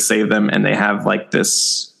he's there to save them, and they have like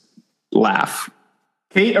this laugh.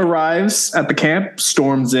 Kate arrives at the camp,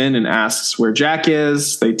 storms in and asks where Jack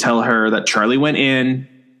is. They tell her that Charlie went in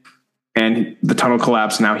and the tunnel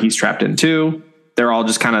collapsed. Now he's trapped in too. They're all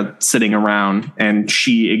just kind of sitting around, and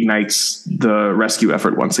she ignites the rescue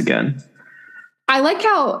effort once again. I like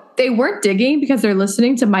how they weren't digging because they're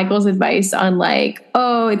listening to Michael's advice on like,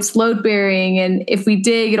 oh, it's load bearing, and if we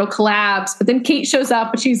dig, it'll collapse. But then Kate shows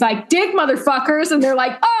up and she's like, dig, motherfuckers. And they're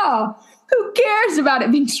like, oh, who cares about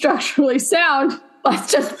it being structurally sound?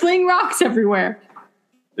 Let's just fling rocks everywhere.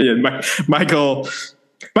 Yeah, Michael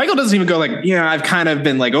doesn't even go like, yeah, I've kind of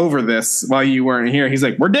been like over this while you weren't here. He's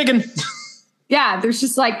like, we're digging. Yeah, there's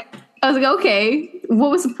just like, I was like, okay,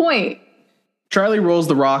 what was the point? Charlie rolls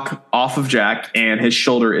the rock off of Jack and his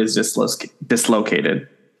shoulder is dislocated.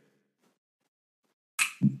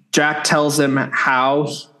 Jack tells him how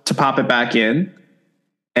to pop it back in.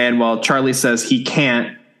 And while Charlie says he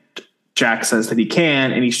can't, Jack says that he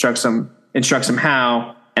can, and he instructs him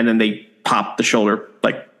how, and then they pop the shoulder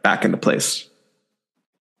like back into place.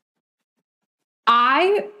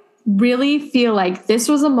 I really feel like this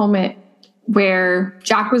was a moment where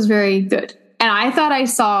Jack was very good. And I thought I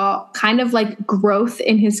saw kind of like growth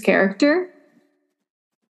in his character,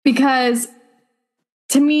 because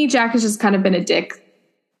to me, Jack has just kind of been a dick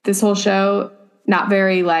this whole show. Not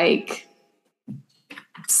very like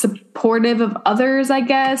supportive of others, I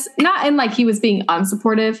guess. Not in like he was being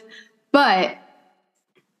unsupportive, but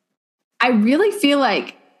I really feel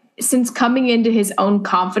like since coming into his own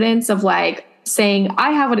confidence of like saying,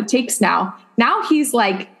 I have what it takes now he's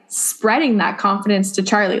like spreading that confidence to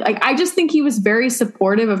Charlie. Like, I just think he was very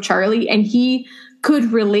supportive of Charlie, and he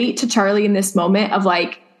could relate to Charlie in this moment of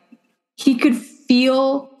like, he could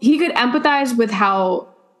empathize with how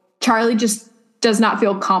Charlie just does not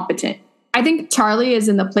feel competent. I think Charlie is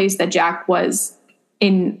in the place that Jack was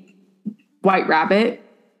in White Rabbit.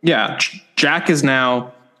 Yeah. Jack is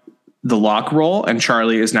now the Locke role and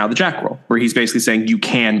Charlie is now the Jack role, where he's basically saying you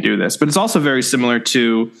can do this. But it's also very similar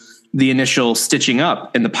to the initial stitching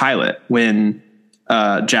up in the pilot when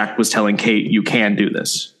Jack was telling Kate, you can do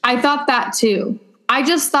this. I thought that too. I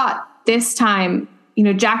just thought this time, you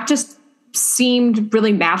know, Jack just seemed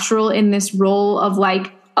really natural in this role of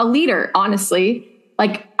like a leader, honestly.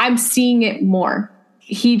 Like, I'm seeing it more.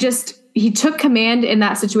 He took command in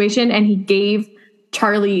that situation, and he gave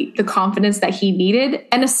Charlie the confidence that he needed.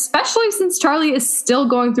 And especially since Charlie is still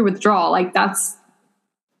going through withdrawal, like that's,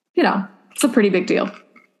 you know, it's a pretty big deal.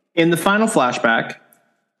 In the final flashback,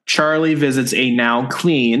 Charlie visits a now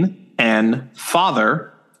clean and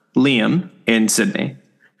father, Liam, in Sydney.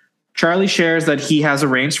 Charlie shares that he has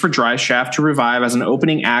arranged for Drive Shaft to revive as an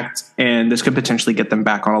opening act, and this could potentially get them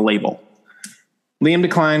back on a label. Liam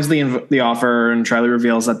declines the offer, and Charlie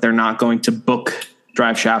reveals that they're not going to book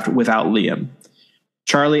Drive Shaft without Liam.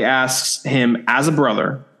 Charlie asks him as a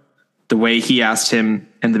brother, the way he asked him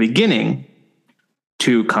in the beginning,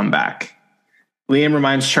 to come back. Liam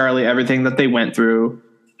reminds Charlie everything that they went through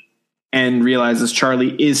and realizes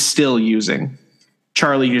Charlie is still using.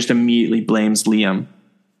 Charlie just immediately blames Liam,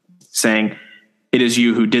 saying, "It is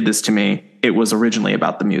you who did this to me. It was originally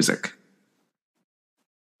about the music."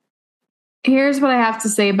 Here's what I have to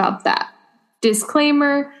say about that.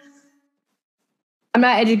 Disclaimer, I'm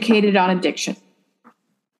not educated on addiction.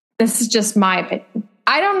 This is just my opinion.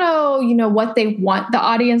 I don't know, you know, what they want the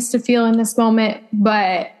audience to feel in this moment,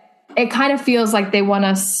 but it kind of feels like they want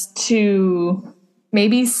us to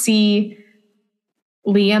maybe see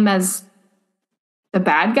Liam as the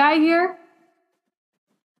bad guy here.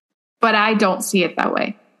 But I don't see it that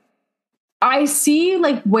way. I see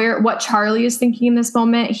like what Charlie is thinking in this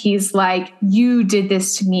moment. He's like, you did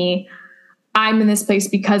this to me. I'm in this place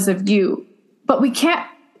because of you. But we can't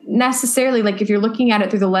necessarily, like, if you're looking at it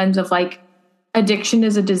through the lens of like addiction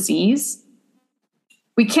is a disease,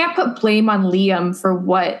 we can't put blame on Liam for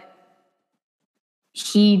what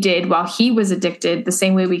he did while he was addicted, the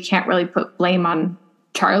same way we can't really put blame on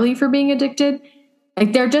Charlie for being addicted.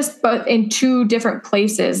 Like, they're just both in two different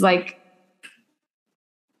places. Like,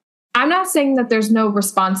 I'm not saying that there's no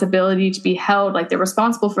responsibility to be held, like they're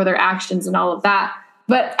responsible for their actions and all of that.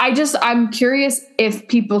 But I'm curious if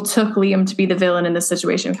people took Liam to be the villain in this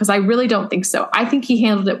situation, because I really don't think so. I think he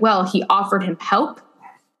handled it well. He offered him help.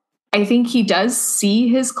 I think he does see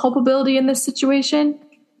his culpability in this situation.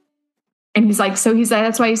 And he's like,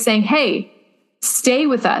 that's why he's saying, hey, stay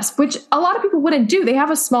with us, which a lot of people wouldn't do. They have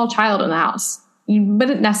a small child in the house. You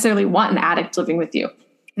wouldn't necessarily want an addict living with you.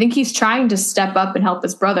 I think he's trying to step up and help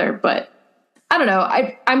his brother, but I don't know.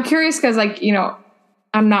 I'm curious because, like, you know,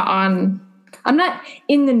 I'm not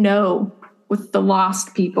in the know with the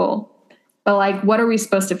lost people, but like, what are we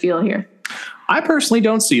supposed to feel here? I personally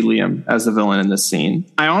don't see Liam as the villain in this scene.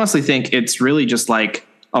 I honestly think it's really just like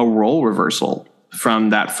a role reversal from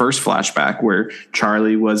that first flashback where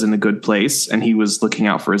Charlie was in a good place and he was looking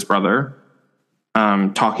out for his brother,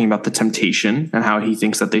 talking about the temptation and how he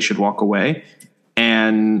thinks that they should walk away.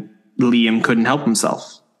 And Liam couldn't help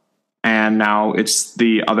himself. And now it's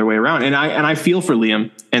the other way around. And I feel for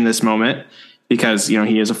Liam in this moment because, you know,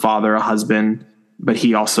 he is a father, a husband, but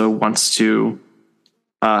he also wants to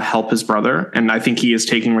help his brother. And I think he is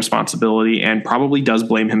taking responsibility and probably does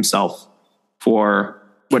blame himself for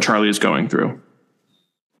what Charlie is going through.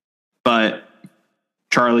 But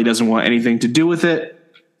Charlie doesn't want anything to do with it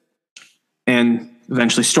and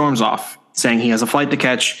eventually storms off, saying he has a flight to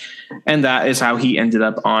catch. And that is how he ended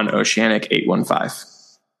up on Oceanic 815.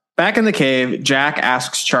 Back in the cave, Jack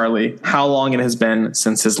asks Charlie how long it has been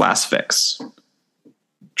since his last fix.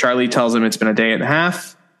 Charlie tells him it's been a day and a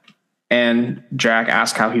half, and Jack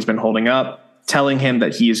asks how he's been holding up, telling him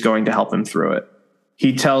that he is going to help him through it.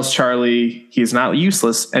 He tells Charlie he is not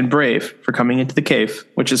useless and brave for coming into the cave,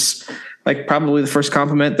 which is like probably the first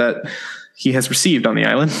compliment that he has received on the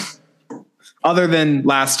island. Other than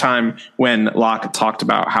last time when Locke talked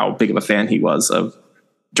about how big of a fan he was of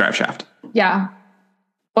Drive Shaft. Yeah.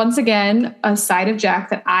 Once again, a side of Jack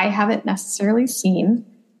that I haven't necessarily seen.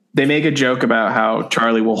 They make a joke about how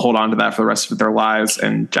Charlie will hold on to that for the rest of their lives.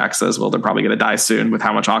 And Jack says, well, they're probably going to die soon with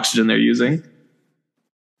how much oxygen they're using.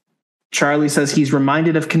 Charlie says he's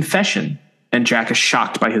reminded of confession, and Jack is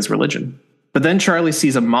shocked by his religion. But then Charlie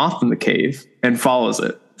sees a moth in the cave and follows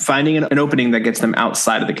it, finding an opening that gets them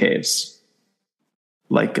outside of the caves.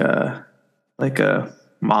 Like a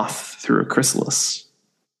moth through a chrysalis.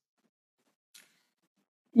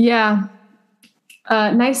 Yeah.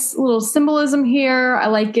 Nice little symbolism here. I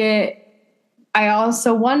like it. I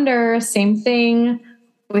also wonder, same thing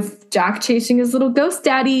with Jack chasing his little ghost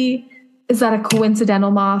daddy. Is that a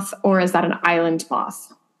coincidental moth or is that an island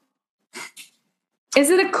moth? Is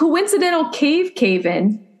it a coincidental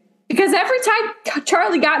cave-in? Because every time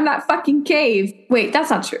Charlie got in that fucking cave... Wait, that's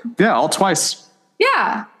not true. Yeah, all twice.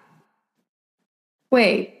 Yeah.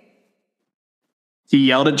 Wait. He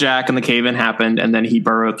yelled at Jack and the cave-in happened, and then he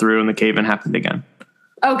burrowed through and the cave-in happened again.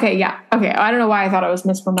 Okay, yeah. Okay, I don't know why I thought I was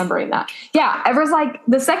misremembering that. Yeah, it was like,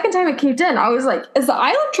 the second time it caved in, I was like, is the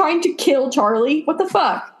island trying to kill Charlie? What the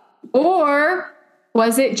fuck? Or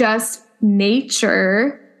was it just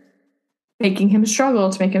nature making him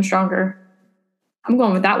struggle to make him stronger? I'm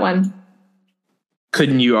going with that one.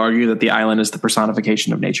 Couldn't you argue that the island is the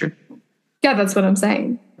personification of nature? Yeah, that's what I'm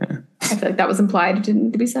saying. Yeah. I feel like that was implied. It didn't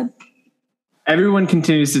need to be said. Everyone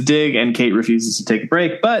continues to dig, and Kate refuses to take a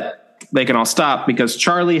break, but they can all stop because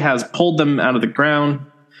Charlie has pulled them out of the ground,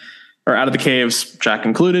 or out of the caves, Jack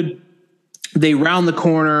included. They round the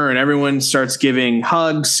corner, and everyone starts giving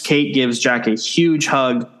hugs. Kate gives Jack a huge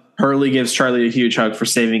hug. Hurley gives Charlie a huge hug for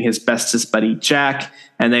saving his bestest buddy, Jack,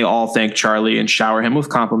 and they all thank Charlie and shower him with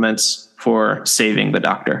compliments for saving the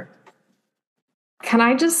doctor. Can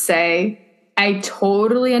I just say, I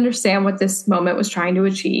totally understand what this moment was trying to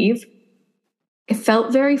achieve. It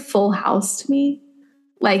felt very Full House to me.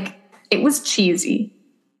 Like, it was cheesy.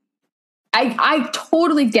 I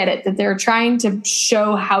totally get it that they're trying to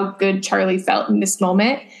show how good Charlie felt in this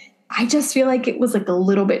moment. I just feel like it was like a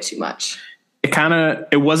little bit too much.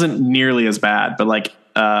 It wasn't nearly as bad, but like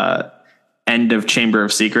end of Chamber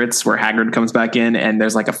of Secrets where Hagrid comes back in and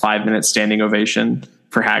there's like a 5-minute standing ovation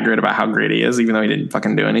for Hagrid about how great he is, even though he didn't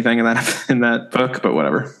fucking do anything in that book, but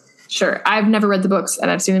whatever. Sure. I've never read the books and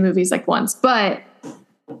I've seen the movies like once, but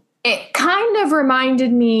it kind of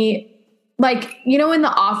reminded me, like, you know, in The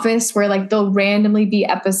Office where like there'll randomly be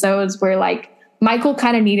episodes where like Michael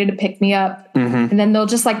kind of needed to pick me up, and then they'll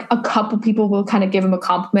just like a couple people will kind of give him a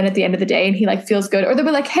compliment at the end of the day and he like feels good, or they'll be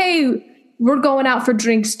like, hey, we're going out for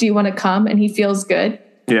drinks, do you want to come? And he feels good.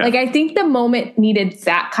 Yeah. Like, I think the moment needed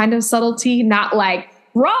that kind of subtlety, not like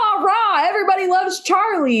rah, everybody loves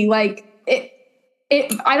Charlie. Like it,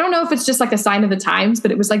 I don't know if it's just like a sign of the times, but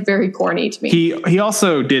it was like very corny to me. He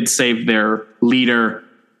also did save their leader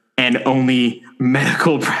and only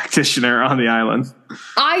medical practitioner on the island.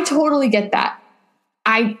 I totally get that.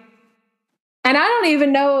 I don't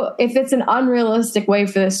even know if it's an unrealistic way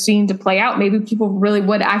for this scene to play out. Maybe people really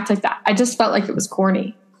would act like that. I just felt like it was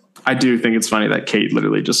corny. I do think it's funny that Kate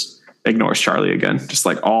literally just ignores Charlie again, just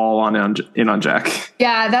like all in on Jack.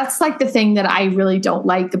 Yeah, that's like the thing that I really don't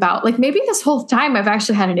like about, like, maybe this whole time I've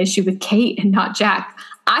actually had an issue with Kate and not Jack.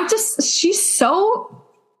 She's so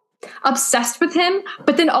obsessed with him,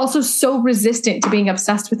 but then also so resistant to being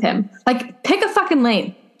obsessed with him. Like, pick a fucking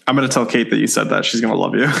lane. I'm going to tell Kate that you said that. She's going to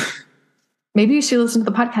love you. Maybe if she listened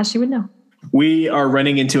to the podcast, she would know. We are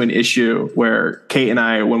running into an issue where Kate and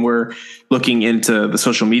I, when we're looking into the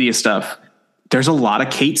social media stuff, there's a lot of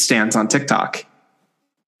Kate stans on TikTok.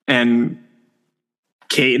 And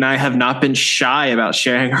Kate and I have not been shy about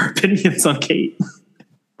sharing our opinions on Kate.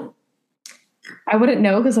 I wouldn't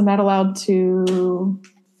know because I'm not allowed to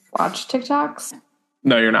watch TikToks.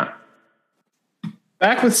 No, you're not.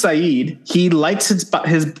 Back with Saeed, he likes his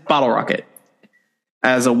bottle rocket.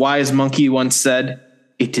 As a wise monkey once said,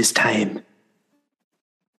 "It is time."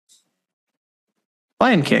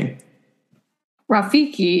 Lion King.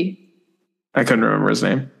 Rafiki. I couldn't remember his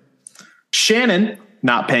name. Shannon,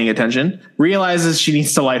 not paying attention, realizes she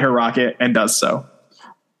needs to light her rocket and does so.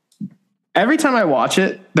 Every time I watch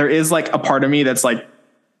it, there is like a part of me that's like,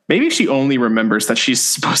 maybe she only remembers that she's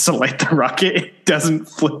supposed to light the rocket. It doesn't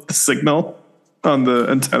flip the signal on the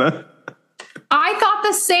antenna. I thought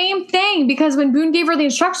the same thing because when Boone gave her the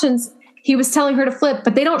instructions, he was telling her to flip,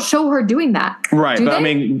 but they don't show her doing that. Right. But I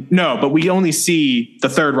mean, no, but we only see the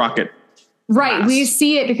third rocket. Right. Pass. We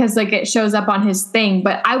see it because like it shows up on his thing.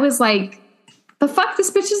 But I was like, the fuck, this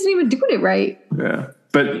bitch isn't even doing it right. Yeah.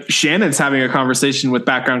 But Shannon's having a conversation with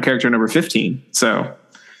background character number 15. So,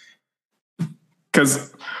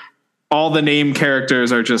 because all the name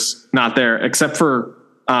characters are just not there, except for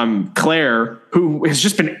Claire, who has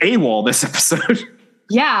just been AWOL this episode.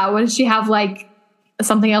 Yeah. What did she have, like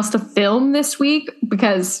something else to film this week?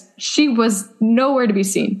 Because she was nowhere to be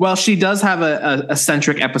seen. Well, she does have a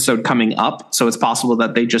centric episode coming up. So it's possible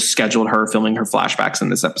that they just scheduled her filming her flashbacks in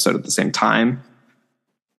this episode at the same time.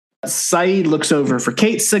 Saeed looks over for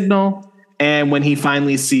Kate's signal, and when he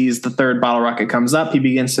finally sees the third bottle rocket comes up, he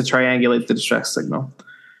begins to triangulate the distress signal.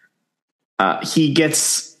 He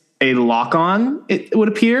gets a lock on, it would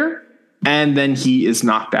appear, and then he is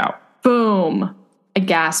knocked out. Boom. I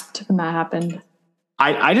gasped when that happened.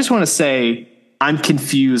 I just want to say I'm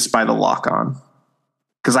confused by the lock on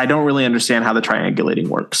because I don't really understand how the triangulating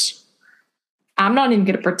works. I'm not even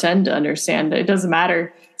going to pretend to understand it. It doesn't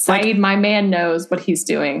matter. Saeed, my man, knows what he's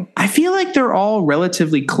doing. I feel like they're all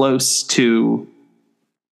relatively close to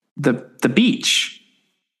the beach.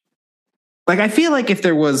 Like, I feel like if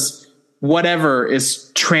there was whatever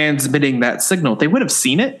is transmitting that signal, they would have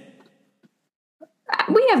seen it.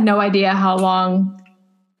 We have no idea how long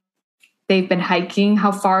they've been hiking,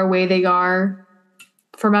 how far away they are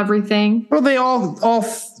from everything. Well, they all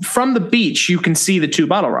from the beach, you can see the two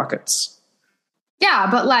bottle rockets. Yeah,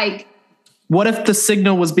 but like, what if the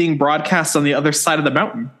signal was being broadcast on the other side of the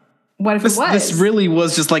mountain? What if it was? This really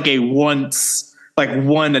was just like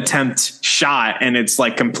one attempt shot, and it's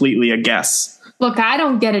like completely a guess. Look, I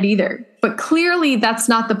don't get it either. But clearly that's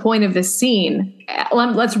not the point of this scene.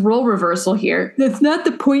 Let's role reversal here. That's not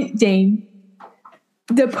the point, Dane.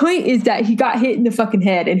 The point is that he got hit in the fucking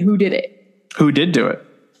head, and who did it? Who did do it?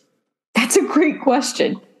 That's a great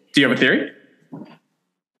question. Do you have a theory?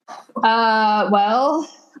 Well,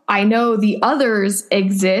 I know the others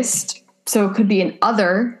exist, so it could be an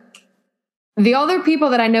other. The other people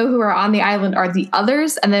that I know who are on the island are the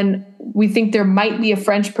others, and then we think there might be a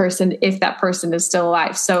French person if that person is still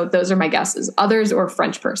alive. So those are my guesses. Others or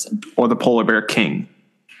French person. Or the polar bear king.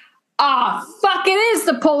 Ah, fuck, it is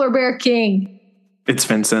the polar bear king. It's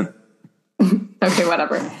Vincent. Okay,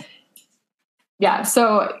 whatever. Yeah,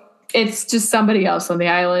 so it's just somebody else on the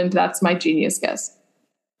island. That's my genius guess.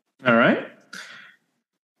 All right.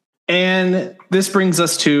 And this brings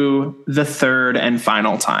us to the third and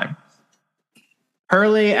final time.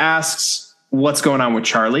 Hurley asks what's going on with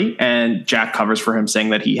Charlie, and Jack covers for him,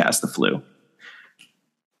 saying that he has the flu.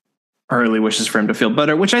 Hurley wishes for him to feel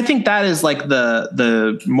better, which I think that is like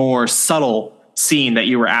the more subtle scene that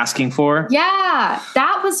you were asking for. Yeah,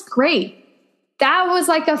 that was great. That was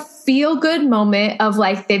like a feel-good moment of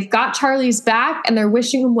like they've got Charlie's back and they're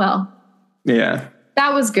wishing him well. Yeah.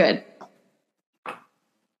 That was good.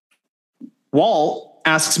 Walt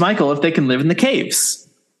asks Michael if they can live in the caves.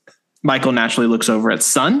 Michael naturally looks over at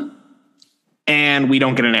Sun, and we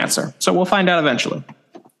don't get an answer. So we'll find out eventually.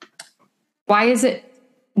 Why is it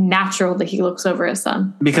natural that he looks over at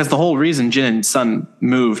Sun? Because the whole reason Jin and Sun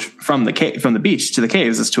moved from the beach to the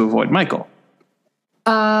caves is to avoid Michael.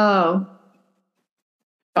 Oh.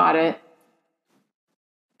 Got it.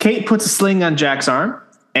 Kate puts a sling on Jack's arm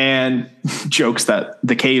and jokes that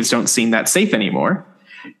the caves don't seem that safe anymore.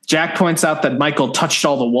 Jack points out that Michael touched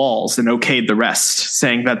all the walls and okayed the rest,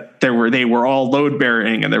 saying that they were all load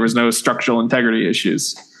bearing and there was no structural integrity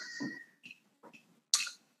issues.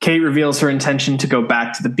 Kate reveals her intention to go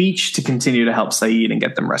back to the beach to continue to help Saeed and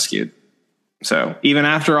get them rescued. So even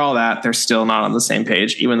after all that, they're still not on the same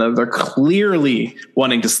page, even though they're clearly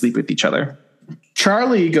wanting to sleep with each other.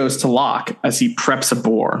 Charlie goes to Locke as he preps a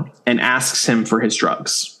boar and asks him for his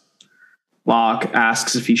drugs. Locke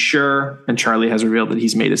asks if he's sure, and Charlie has revealed that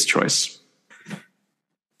he's made his choice.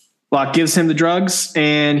 Locke gives him the drugs,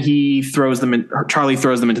 and Charlie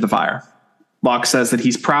throws them into the fire. Locke says that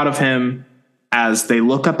he's proud of him as they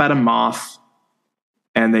look up at a moth,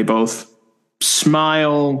 and they both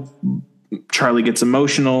smile. Charlie gets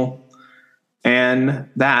emotional, and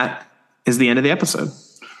that is the end of the episode.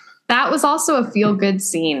 That was also a feel-good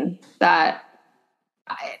scene that,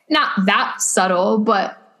 not that subtle,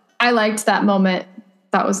 but I liked that moment.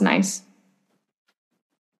 That was nice.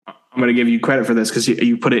 I'm going to give you credit for this because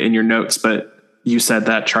you put it in your notes, but you said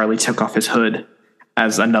that Charlie took off his hood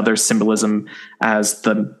as another symbolism as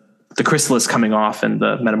the chrysalis coming off and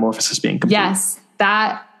the metamorphosis being complete. Yes,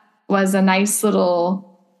 that was a nice little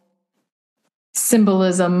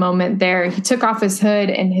symbolism moment there. He took off his hood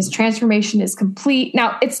and his transformation is complete.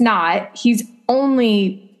 Now, it's not. He's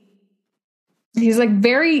like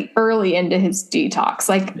very early into his detox.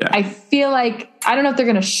 Like, yeah. I feel like, I don't know if they're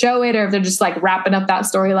going to show it or if they're just like wrapping up that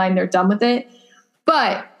storyline. They're done with it.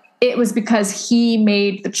 But it was because he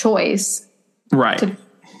made the choice. Right.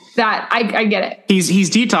 I get it. He's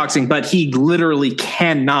detoxing, but he literally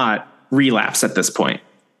cannot relapse at this point.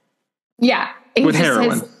 Yeah. With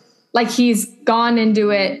heroin. He's gone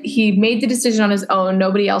into it. He made the decision on his own.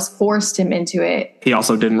 Nobody else forced him into it. He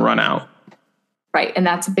also didn't run out. Right. And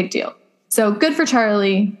that's a big deal. So good for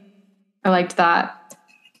Charlie. I liked that.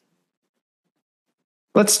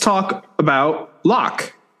 Let's talk about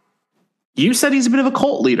Locke. You said he's a bit of a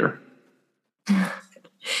cult leader.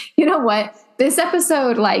 You know what? This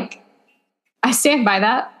episode, I stand by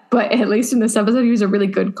that, but at least in this episode, he was a really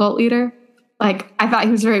good cult leader. I thought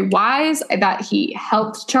he was very wise. I thought he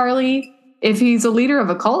helped Charlie. If he's a leader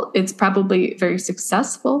of a cult, it's probably very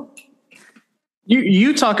successful.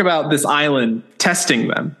 You talk about this island testing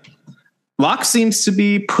them. Locke seems to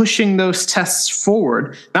be pushing those tests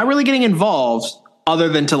forward, not really getting involved other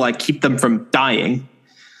than to keep them from dying.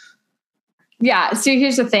 Yeah. So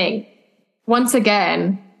here's the thing. Once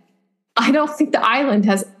again, I don't think the island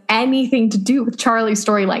has anything to do with Charlie's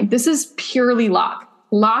storyline. This is purely Locke.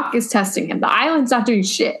 Locke is testing him. The island's not doing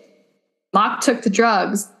shit. Locke took the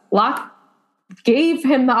drugs. Locke gave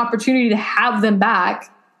him the opportunity to have them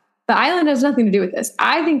back. The island has nothing to do with this.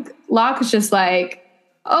 I think Locke is just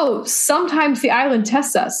sometimes the island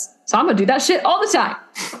tests us. So I'm going to do that shit all the time.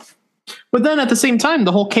 But then at the same time,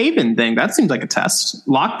 the whole cave-in thing, that seems like a test.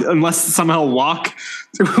 Locke, unless somehow Locke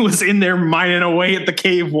was in there mining away at the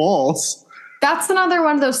cave walls. That's another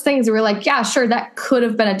one of those things where we're yeah, sure, that could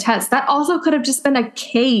have been a test. That also could have just been a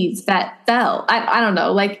cave that fell. I don't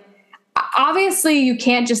know. Obviously you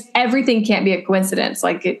can't everything can't be a coincidence.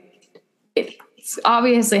 It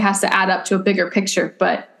obviously has to add up to a bigger picture,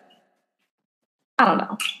 but I don't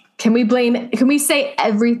know. Can we say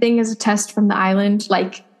everything is a test from the island?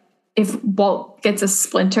 If Walt gets a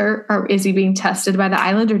splinter, or is he being tested by the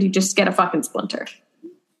island, or do you just get a fucking splinter?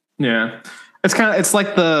 Yeah. It's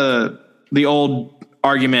like the old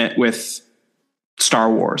argument with Star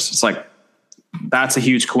Wars. It's that's a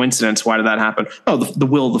huge coincidence. Why did that happen? Oh, the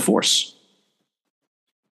will of the Force.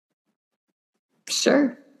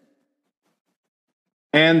 Sure.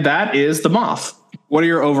 And that is The Moth. What are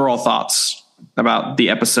your overall thoughts about the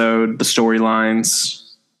episode, the storylines?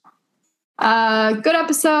 Good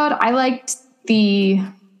episode. I liked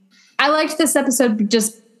this episode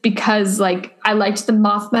just because I liked the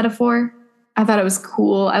moth metaphor. I thought it was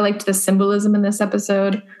cool. I liked the symbolism in this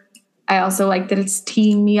episode. I also like that it's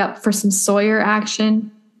teeing me up for some Sawyer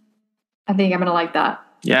action. I think I'm going to like that.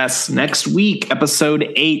 Yes. Next week,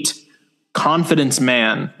 episode 8, Confidence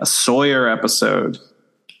Man, a Sawyer episode.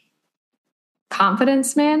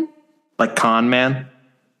 Confidence Man? Like Con Man?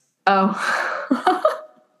 Oh.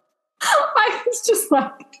 I was just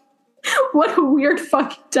what a weird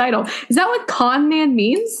fucking title. Is that what Con Man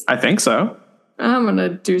means? I think so. I'm going to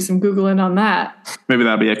do some Googling on that. Maybe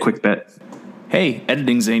that'll be a quick bit. Hey,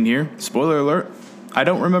 Editing Zane here. Spoiler alert. I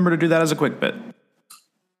don't remember to do that as a quick bit.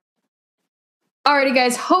 Alrighty,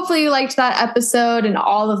 guys. Hopefully you liked that episode and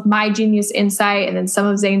all of my genius insight and then some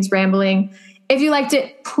of Zane's rambling. If you liked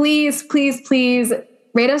it, please, please, please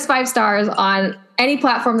rate us 5 stars on any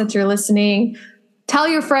platform that you're listening. Tell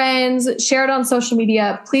your friends, share it on social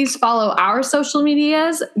media. Please follow our social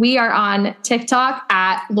medias. We are on TikTok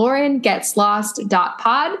at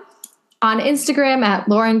laurengetslost.pod, on Instagram at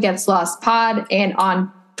laurengetslostpod, and on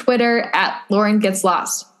Twitter at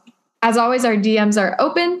laurengetslost. As always, our DMs are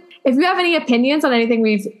open. If you have any opinions on anything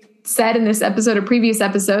we've said in this episode or previous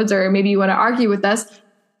episodes, or maybe you want to argue with us,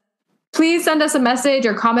 please send us a message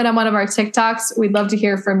or comment on one of our TikToks. We'd love to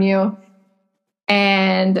hear from you.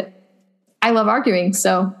 And I love arguing,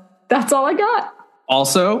 so that's all I got.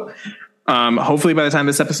 Also, hopefully by the time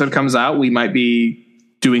this episode comes out, we might be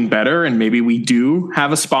doing better, and maybe we do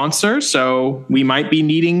have a sponsor. So we might be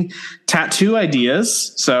needing tattoo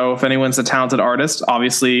ideas. So if anyone's a talented artist,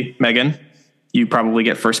 obviously, Megan, you probably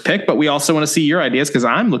get first pick, but we also want to see your ideas because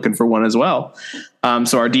I'm looking for one as well.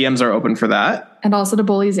 So our DMs are open for that. And also to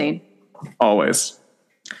bully Zane. Always.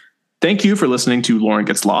 Thank you for listening to Lauren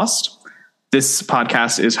Gets Lost. This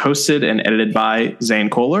podcast is hosted and edited by Zane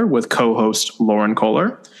Kohler with co-host Lauren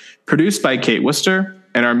Kohler, produced by Kate Worcester,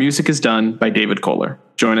 and our music is done by David Kohler.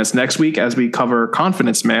 Join us next week as we cover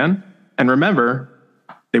Confidence Man. And remember,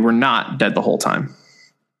 they were not dead the whole time.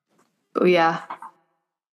 Oh, yeah.